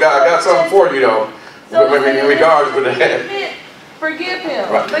got something for you though. So in regards to that. Forgive him,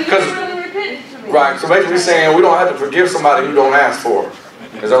 right. but you really repent to me. Right. So basically, saying we don't have to forgive somebody who don't ask for it.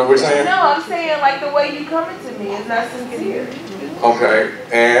 Is that what we're saying? No, I'm saying like the way you coming to me is not sincere. Okay,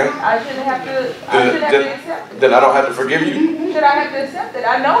 and I shouldn't have to accept it. Then I don't have to forgive you? Should I have to accept it?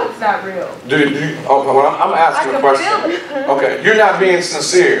 I know it's not real. I'm asking a question. Okay, you're not being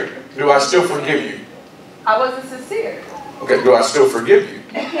sincere. Do I still forgive you? I wasn't sincere. Okay, do I still forgive you?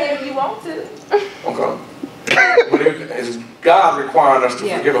 You can if you want to. Okay. But is God requiring us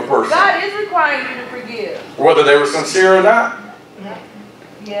to forgive a person? God is requiring you to forgive. Whether they were sincere or not?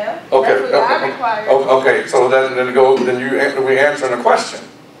 Yeah. Okay. That's what God requires. Okay. So then we're answering the question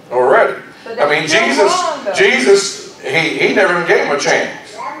already. So I mean, Jesus, he never even gave him a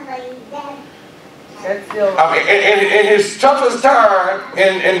chance. I mean, in his toughest time,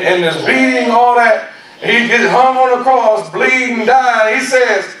 in his bleeding, all that, he gets hung on the cross, bleeding, dying. He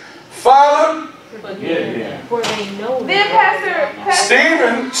says, Father, Then Pastor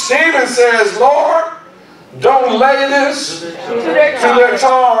Stephen says, Lord, don't lay this to their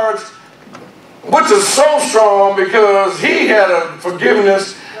charge, which is so strong because he had a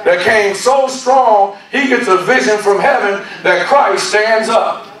forgiveness that came so strong, he gets a vision from heaven that Christ stands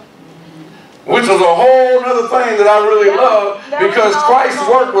up. Which was a whole other thing that I really love, because Christ's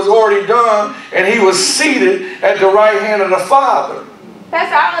work was already done and he was seated at the right hand of the Father.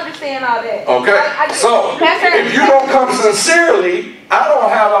 Pastor, I understand all that. Okay, so if you don't come sincerely, I don't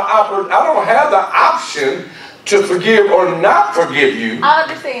have the option to forgive or not forgive you. I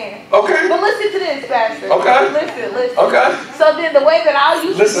understand. Okay. But listen to this, Pastor. Okay. Listen. Okay. So then the way that I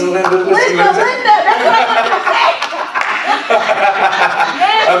used listen, to... Linda. Listen, that's what I want to say.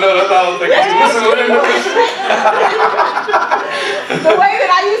 I know that's all I'm thinking. Listen, Linda. The way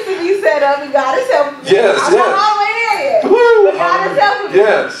that I used to be set up, and God is helping me. Yes, I'm not all the way there yet. But God is helping me.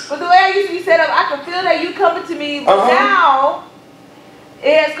 Yes. But the way I used to be set up, I can feel that you coming to me, but now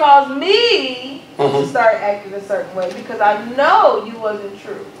it has caused me to start acting a certain way because I know you wasn't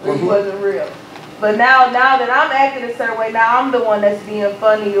true, or you wasn't real. But now that I'm acting a certain way, now I'm the one that's being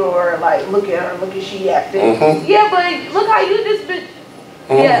funny or like, look at her, look at she acting. Yeah, but look how you just been.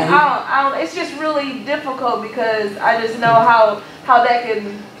 Yeah, I don't. It's just really difficult because I just know how that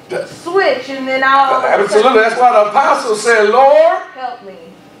can switch, and then absolutely. That's why the apostle said, Lord, help me.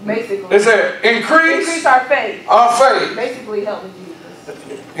 Basically, they said, increase our faith. Our faith. Basically, help me, Jesus.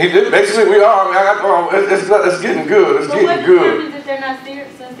 He did. Basically, we are. I mean, it's getting good. It's getting good. What happens if they're not sincere?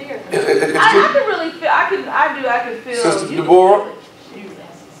 I can really feel. I can feel. Sister Deborah. She was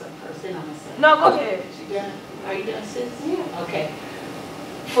asking some person on the side. No, go ahead. Are you done, sis? Yeah. Okay.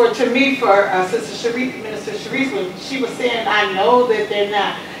 For Sister Sharice, Minister Sharice, when she was saying, I know that they're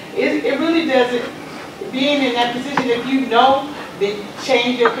not. It really doesn't. Being in that position, if you know, then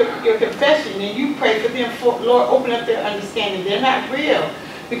change your confession and you pray for them. For Lord, open up their understanding. They're not real.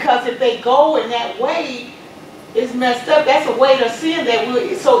 Because if they go in that way, it's messed up. That's a way to sin that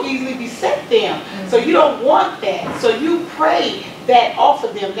will so easily beset them. So you don't want that. So you pray that off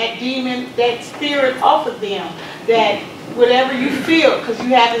of them, that demon, that spirit off of them, that whatever you feel, because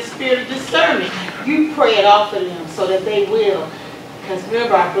you have the spirit of discernment, you pray it off of them so that they will. Because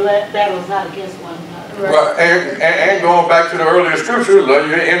remember, our battle is not against one another. Right. Well, and going back to the earlier scripture, love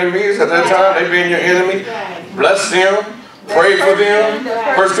your enemies at that time, they being your enemy. Bless them. Pray for them,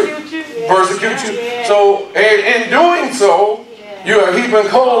 persecute you. So, and in doing so, you are heaping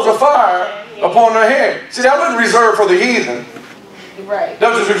coals of fire upon their head. See, that wasn't reserved for the heathen. Right.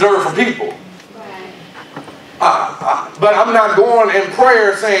 That was reserved for people. But I'm not going in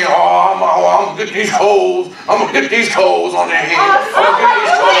prayer saying, oh, I'm going to get these coals. I'm going to get these coals on their head. I'm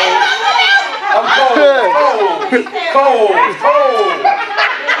going to get these coals. I'm cold.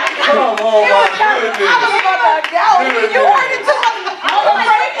 Come on, my goodness. You heard it too.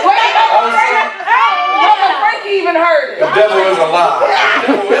 Frankie even heard it. The devil is a lie.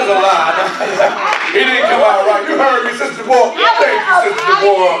 The devil is a lie. He didn't come out right. You heard me, Sister Boy. Thank you, Sister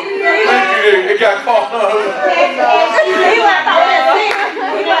Boy. Thank you. It got caught up.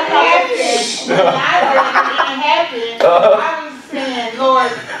 I was saying,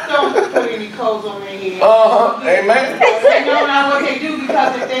 Lord, don't put any coals on their head. Amen. They know not what they do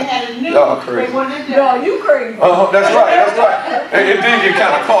because if they had a new, they wouldn't have done. No, you crazy. That's right. And it did get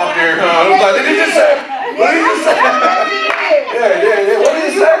kind of caught there. It was like, did he just say? What did he just say? Yeah. What did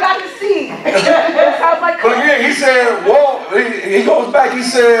he say? Got to see. But again, he said, well, he goes back, he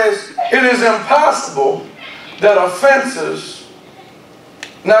says, it is impossible that offenses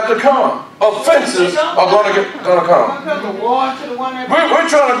not to come. Offenses are going to come. We're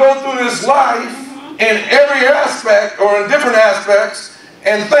trying to go through this life in every aspect or in different aspects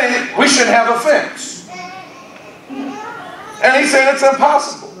and think we shouldn't have offense. And he said it's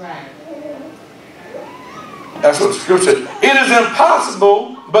impossible. That's what the scripture said. It is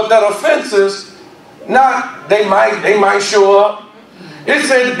impossible, but that offenses, not they might show up. It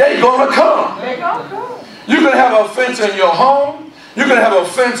said they're gonna come. You can have offense in your home. You can have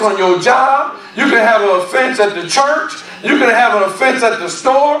offense on your job. You can have an offense at the church. You can have an offense at the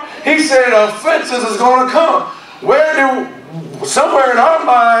store. He said offenses is going to come. Somewhere in our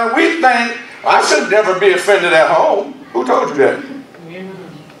mind, we think, I should never be offended at home. Who told you that?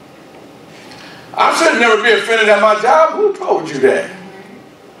 I should never be offended at my job. Who told you that?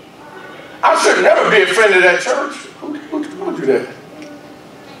 I should never be offended at church. Who told you that?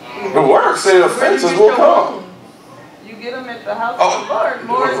 The word said offenses will come. You get them at the house of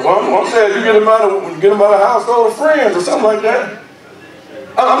the Lord. One said you get them out of a household of friends or something like that.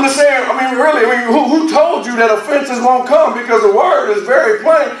 I'm just saying, who told you that offenses won't come? Because the word is very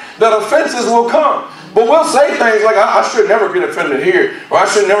plain that offenses will come. But we'll say things like, I should never get offended here, or I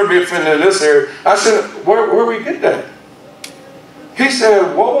should never be offended in this area. Where we get that? He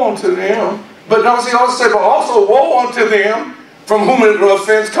said, woe unto them. But notice he also said, but also woe unto them from whom the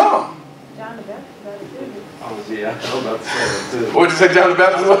offense come. John the Baptist got offended. Yeah, I was about to say that too. What did you say, John the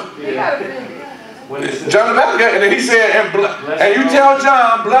Baptist? He got offended. John the Baptist, and then he said, and you tell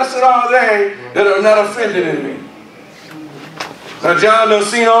John, blessed are they that are not offended in me. Now John done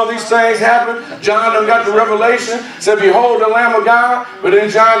seen all these things happen. John done got the revelation, said, behold the Lamb of God. But then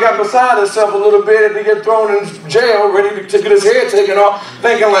John got beside himself a little bit and he get thrown in jail, ready to get his head taken off,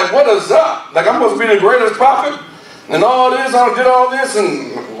 thinking like, what is up? Like I'm supposed to be the greatest prophet? And all this, I did all this,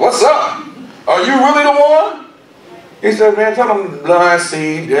 and what's up? Are you really the one? He said, man, tell them blind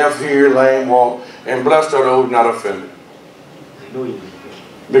see, deaf hear, lame walk, and blessed are those not offended.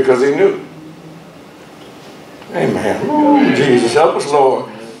 Because he knew. Amen. Ooh, Jesus, help us, Lord.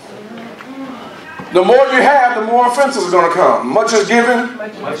 The more you have, the more offenses are going to come. Much is given,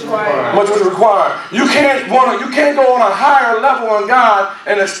 much is required. You can't go on a higher level in God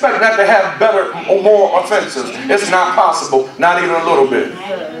and expect not to have better or more offenses. It's not possible, not even a little bit.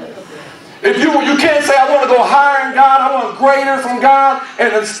 If you can't say, I want to go higher in God, I want greater from God,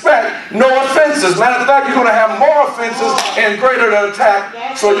 and expect no offenses. Matter of fact, you're going to have more offenses and greater to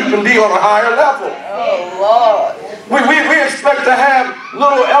attack so you can be on a higher level. Oh, Lord. We expect to have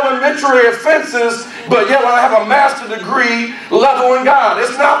little elementary offenses, but yet when I have a master degree level in God.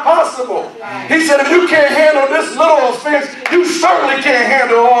 It's not possible. He said, if you can't handle this little offense, you certainly can't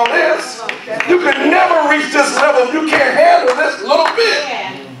handle all this. You can never reach this level if you can't handle this little bit.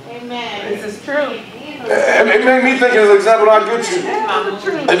 This is true. It made me think of an example, I'll get you.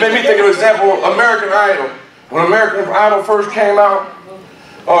 It made me think of an example, American Idol. When American Idol first came out,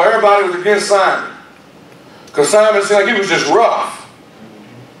 everybody was against Simon. Because Simon seemed like he was just rough.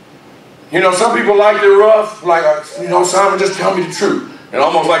 You know, some people liked it rough, like, Simon, just tell me the truth. And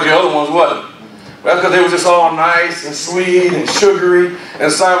almost like the other ones wasn't. That's because they were just all nice and sweet and sugary.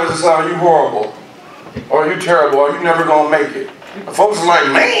 And Simon was just like, you horrible. Or you terrible. Or you never going to make it. And folks are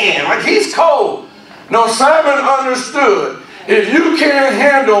like, man, like he's cold. No, Simon understood. If you can't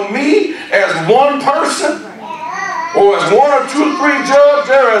handle me as one person, or as one or two or three judges,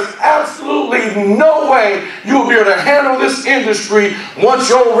 there is absolutely no way you'll be able to handle this industry once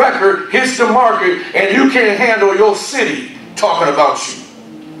your record hits the market and you can't handle your city talking about you.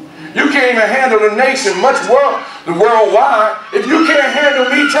 You can't even handle the nation, much worldwide. If you can't handle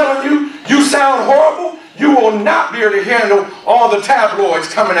me telling you you sound horrible, you will not be able to handle all the tabloids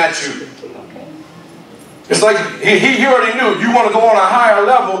coming at you. It's like he already knew you want to go on a higher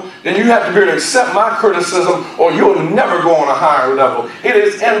level, then you have to be able to accept my criticism or you'll never go on a higher level. It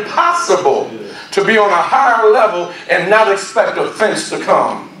is impossible to be on a higher level and not expect offense to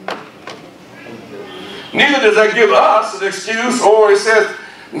come. Neither does that give us an excuse or it says,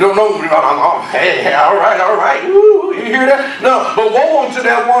 no, hey, all right, woo, you hear that? No, but woe unto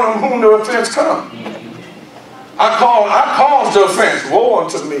that one on whom the offense comes. I caused the offense, woe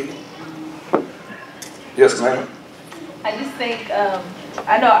unto me. Yes, ma'am. I just think,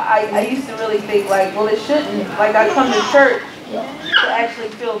 I used to really think like, well, it shouldn't. Like I come to church to actually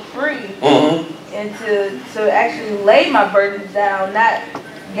feel free and to actually lay my burdens down, not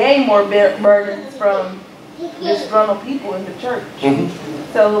gain more burdens from disgruntled people in the church.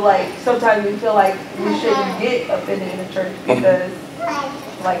 So like sometimes we feel like we shouldn't get offended in the church because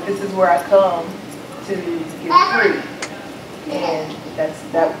like this is where I come to get free, and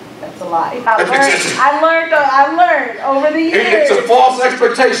that's a lie. I learned over the years. It's a false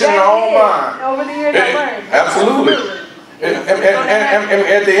expectation in our own mind. Over the years I learned. Absolutely. And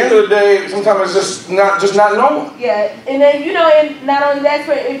at the end of the day, sometimes it's just not knowing. Yeah, and then and not only that,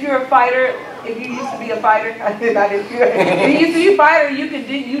 but if you're a fighter, if you used to be a fighter, if you used to be a fighter,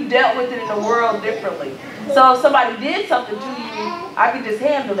 you dealt with it in the world differently. So if somebody did something to you, I could just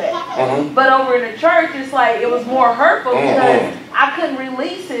handle that. But over in the church, it's like it was more hurtful because I couldn't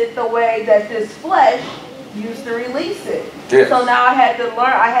release it the way that this flesh used to release it. Yes. So now I had to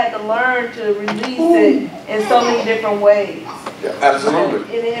learn to release it in so many different ways. Yeah, absolutely.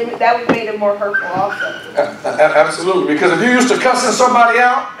 And that made it more hurtful also. Absolutely. Because if you used to cussing somebody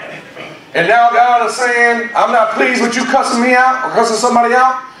out, and now God is saying, I'm not pleased with you cussing me out or cussing somebody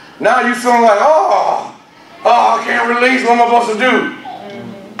out, now you feeling like, I can't release what I'm supposed to do.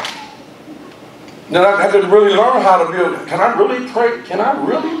 Then I had to really learn how to build. Can I really pray? Can I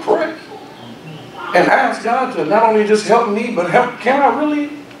really pray? And ask God to not only just help me, but help. Can I really?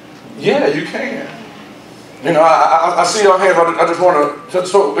 Yeah, you can. You know, I see your hands. I just want to.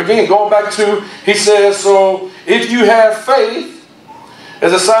 So again, going back to, he says, so if you have faith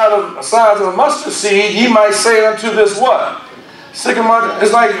as the size of a mustard seed, ye might say unto this what? Sycamore.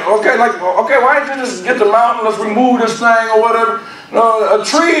 It's like, okay, why don't you just get the mountain? Let's remove this thing or whatever. No, a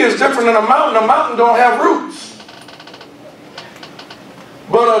tree is different than a mountain. A mountain don't have roots,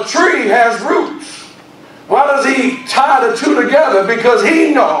 but a tree has roots. Why does he tie the two together? Because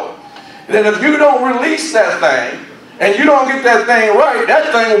he knows that if you don't release that thing and you don't get that thing right,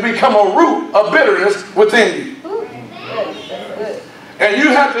 that thing will become a root of bitterness within you. And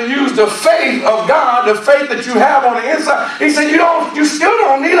you have to use the faith of God, the faith that you have on the inside. He said you still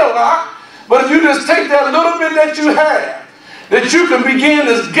don't need a lot, but if you just take that little bit that you have, that you can begin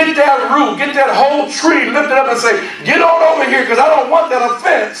to get that root, get that whole tree, lift it up and say, get on over here, because I don't want that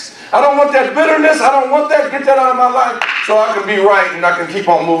offense. I don't want that bitterness. I don't want that. Get that out of my life so I can be right and I can keep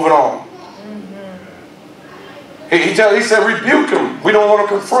on moving on. He said, rebuke him. We don't want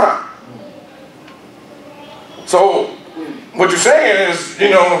to confront. So what you're saying is, you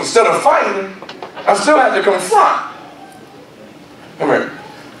know, instead of fighting, I still have to confront. Come here.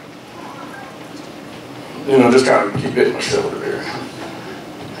 You know, just kind of keep hitting my shoulder there.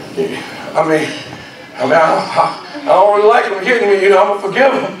 I don't really like him hitting me. You know, I'm gonna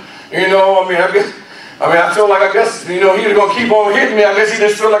forgive him. You know, I feel like, you know, he's gonna keep on hitting me. I guess he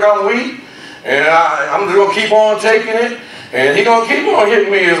just feel like I'm weak, and I'm just gonna keep on taking it. And he's going to keep on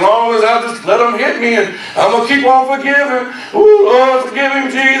hitting me as long as I just let him hit me. And I'm going to keep on forgiving. Ooh, Lord, forgive him,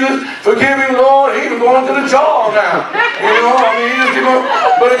 Jesus. Forgive him, Lord. He's going to the jaw now. You know,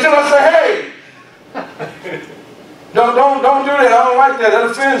 but until I say, hey, don't do that. I don't like that. That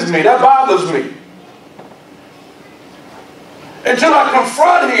offends me. That bothers me. Until I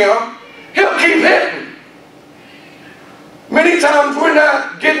confront him, he'll keep hitting. Many times we're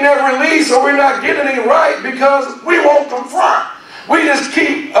not getting that release or we're not getting it right because we won't confront. We just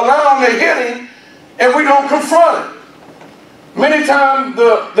keep allowing the hitting and we don't confront it. Many times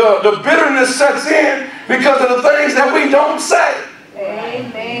the bitterness sets in because of the things that we don't say.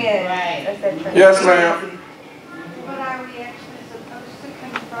 Amen. Right. Yes, ma'am. But are we actually supposed to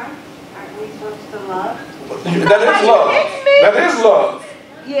confront? Are we supposed to love? That is love. That is love.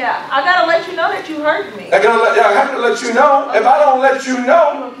 Yeah, I gotta let you know that you hurt me. I have to let you know. If I don't let you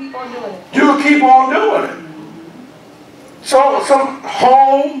know, you'll keep on doing it. You'll keep on doing it. So some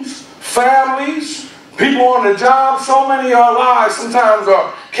homes, families, people on the job, so many of our lives sometimes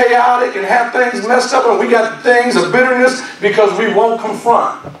are chaotic and have things messed up, and we got things of bitterness because we won't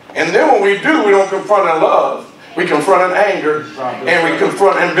confront. And then when we do, we don't confront in love. We confront in anger, and we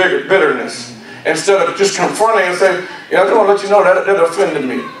confront in bitterness. Instead of just confronting and saying, yeah, I just want to let you know that offended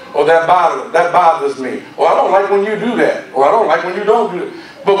me, or that bothers me, or I don't like when you do that, or I don't like when you don't do it.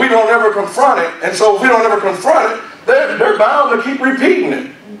 But we don't ever confront it, and so if we don't ever confront it, they're bound to keep repeating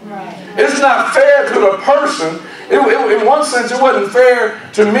it. Right. It's not fair to the person. In one sense, it wasn't fair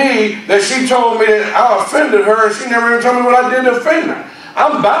to me that she told me that I offended her, and she never even told me what I did to offend her.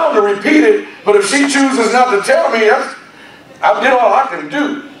 I'm bound to repeat it, but if she chooses not to tell me, I did all I can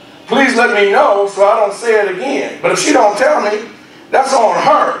do. Please let me know so I don't say it again. But if she don't tell me, that's on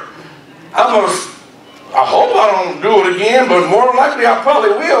her. I hope I don't do it again, but more than likely I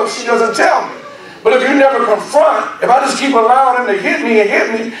probably will if she doesn't tell me. But if you never confront, if I just keep allowing him to hit me,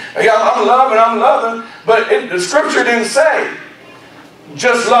 I'm loving, but the scripture didn't say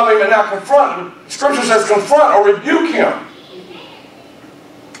just love him and not confront him. Scripture says confront or rebuke him.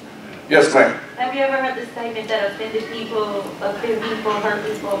 Yes, ma'am. Have you ever heard the statement that offended people, hurt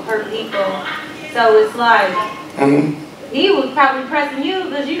people? So it's like, he was probably pressing you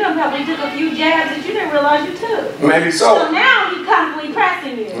because you done probably took a few jabs that you didn't realize you took. Maybe so. So now he's constantly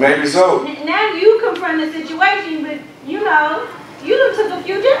pressing you. Maybe so. Now you confront the situation, but you know, you done took a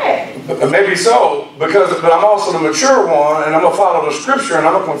few jabs. Maybe so, but I'm also the mature one, and I'm going to follow the scripture, and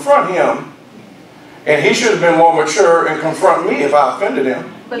I'm going to confront him. And he should have been more mature and confront me if I offended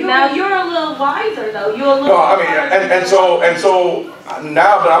him. But now you're a little wiser, though. You're a little. No, I mean, and so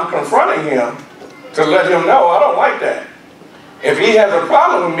now that I'm confronting him to let him know I don't like that. If he has a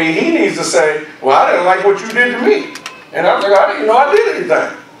problem with me, he needs to say, "Well, I didn't like what you did to me," and I'm like, "I didn't know I did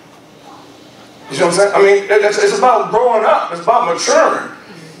anything." You see what I'm saying? I mean, it's about growing up. It's about maturing.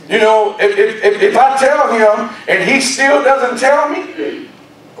 You know, if I tell him and he still doesn't tell me,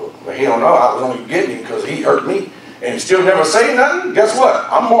 well, he don't know I was only getting him because he hurt me. And still never say nothing, guess what?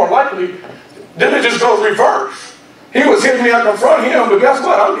 I'm more likely, then it just goes reverse. He was hitting me, I confront him, but guess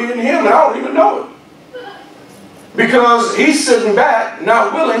what? I'm hitting him and I don't even know it. Because he's sitting back,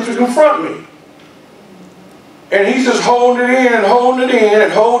 not willing to confront me. And he's just holding it in and holding it in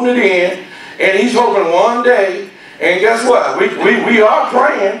and holding it in. And he's hoping one day, and guess what? We are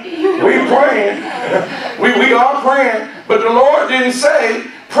praying. We praying. we are praying. But the Lord didn't say,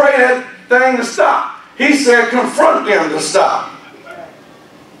 pray that thing to stop. He said, confront them to stop.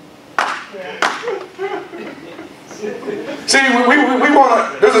 See, we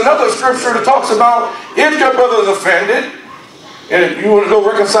want to, there's another scripture that talks about if your brother is offended, and you want to go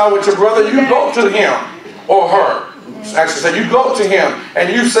reconcile with your brother, you go to him or her. Actually, say you go to him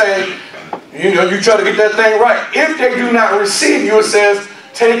and you say, you know, you try to get that thing right. If they do not receive you, it says,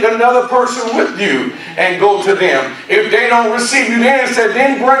 take another person with you and go to them. If they don't receive you, then it said,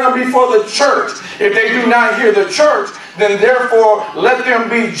 then bring them before the church. If they do not hear the church, then therefore let them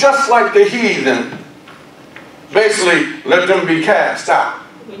be just like the heathen. Basically, let them be cast out.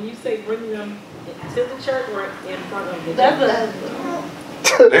 When you say bring them to the church or in front of the That's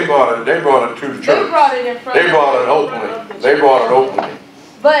They brought it to the church. They brought it in front They brought it openly. They brought it openly.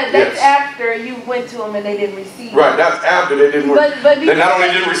 But that's Yes. after you went to them and they didn't receive you. Right, that's after they didn't. They not only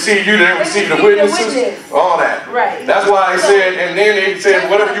didn't receive you, they didn't receive the witnesses. All that. Right. That's why they said, and then they said,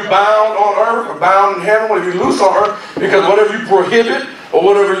 whatever you bound on earth or bound in heaven, whatever you loose on earth, because whatever you prohibit or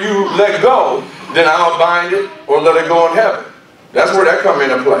whatever you let go, then I'll bind it or let it go in heaven. That's where that come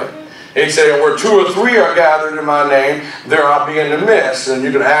into play. He said, where 2 or 3 are gathered in my name, there I'll be in the midst, and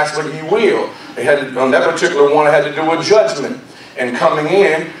you can ask what you will. They had to, on that particular one, it had to do with judgment and coming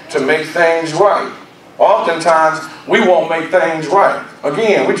in to make things right. Oftentimes, we won't make things right.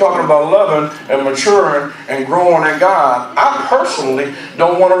 Again, we're talking about loving and maturing and growing in God. I personally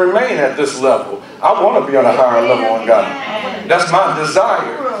don't want to remain at this level. I want to be on a higher level in God. That's my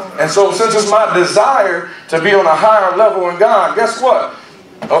desire. And so since it's my desire to be on a higher level in God, guess what?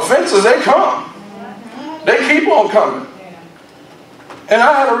 Offenses, they come. They keep on coming. And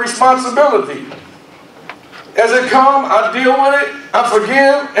I have a responsibility. As it comes, I deal with it, I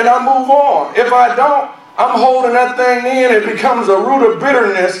forgive, and I move on. If I don't, I'm holding that thing in. It becomes a root of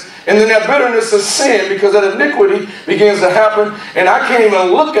bitterness, and then that bitterness is sin because that iniquity begins to happen, and I can't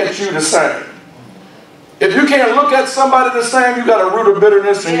even look at you the same. If you can't look at somebody the same, you got a root of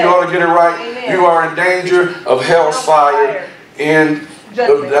bitterness, and you ought to get it right. Amen. You are in danger of hell's fire. And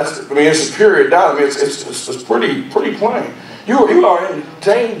that's, I mean, it's a period down. I mean, it's pretty plain. You are in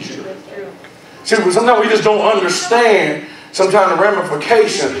danger. See, sometimes we just don't understand sometimes the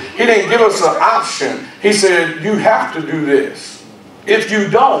ramification. He didn't give us an option. He said, you have to do this. If you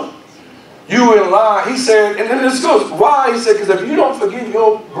don't, you will lie. He said, and then this goes, why? He said, because if you don't forgive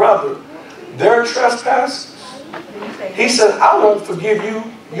your brother their trespasses, he said, I won't forgive you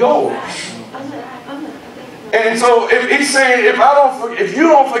yours. And so if he's saying, if you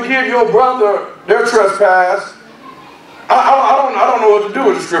don't forgive your brother their trespass, I don't know what to do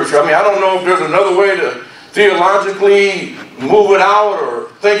with the scripture. I mean, I don't know if there's another way to theologically move it out or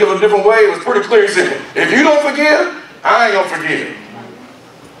think of a different way. It was pretty clear. He said, if you don't forgive, I ain't going to forgive.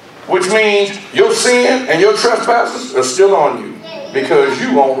 Which means your sin and your trespasses are still on you because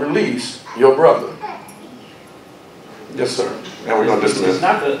you won't release your brother. Yes, sir. And we're going to dismiss.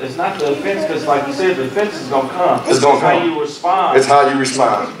 It's not the offense, because like you said, the offense is going to come. It's going to come. How you respond. It's how you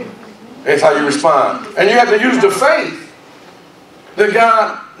respond. It's how you respond. And you have to use the faith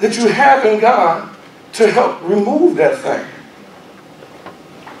that you have in God to help remove that thing.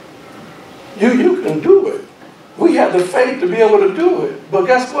 You can do it. We have the faith to be able to do it. But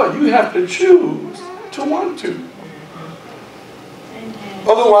guess what? You have to choose to want to.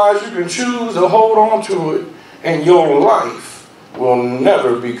 Otherwise, you can choose to hold on to it, and your life will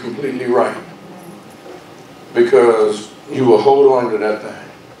never be completely right. Because you will hold on to that thing.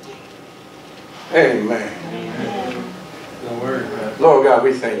 Amen. Lord God,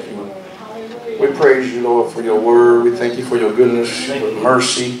 we thank you. We praise you, Lord, for your word. We thank you for your goodness, your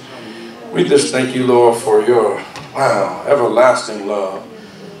mercy. We just thank you, Lord, for your, everlasting love,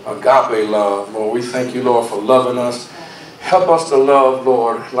 agape love. Lord, we thank you, Lord, for loving us. Help us to love,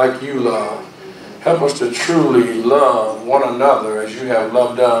 Lord, like you love. Help us to truly love one another as you have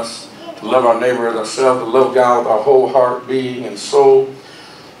loved us, to love our neighbor as ourselves, to love God with our whole heart, being, and soul.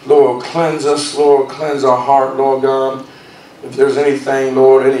 Lord, cleanse us, Lord, cleanse our heart, Lord God. If there's anything,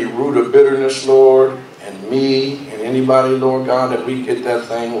 Lord, any root of bitterness, Lord, and me and anybody, Lord God, that we get that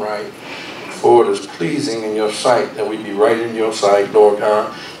thing right. For it is pleasing in your sight that we be right in your sight, Lord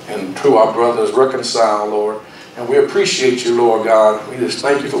God, and to our brothers reconcile, Lord. And we appreciate you, Lord God. We just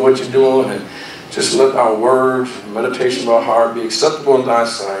thank you for what you're doing, and just let our words and meditation of our heart be acceptable in thy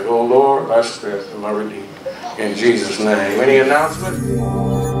sight. Oh Lord, thy strength and my redeemer. In Jesus' name. Any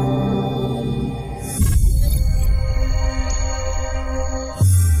announcement?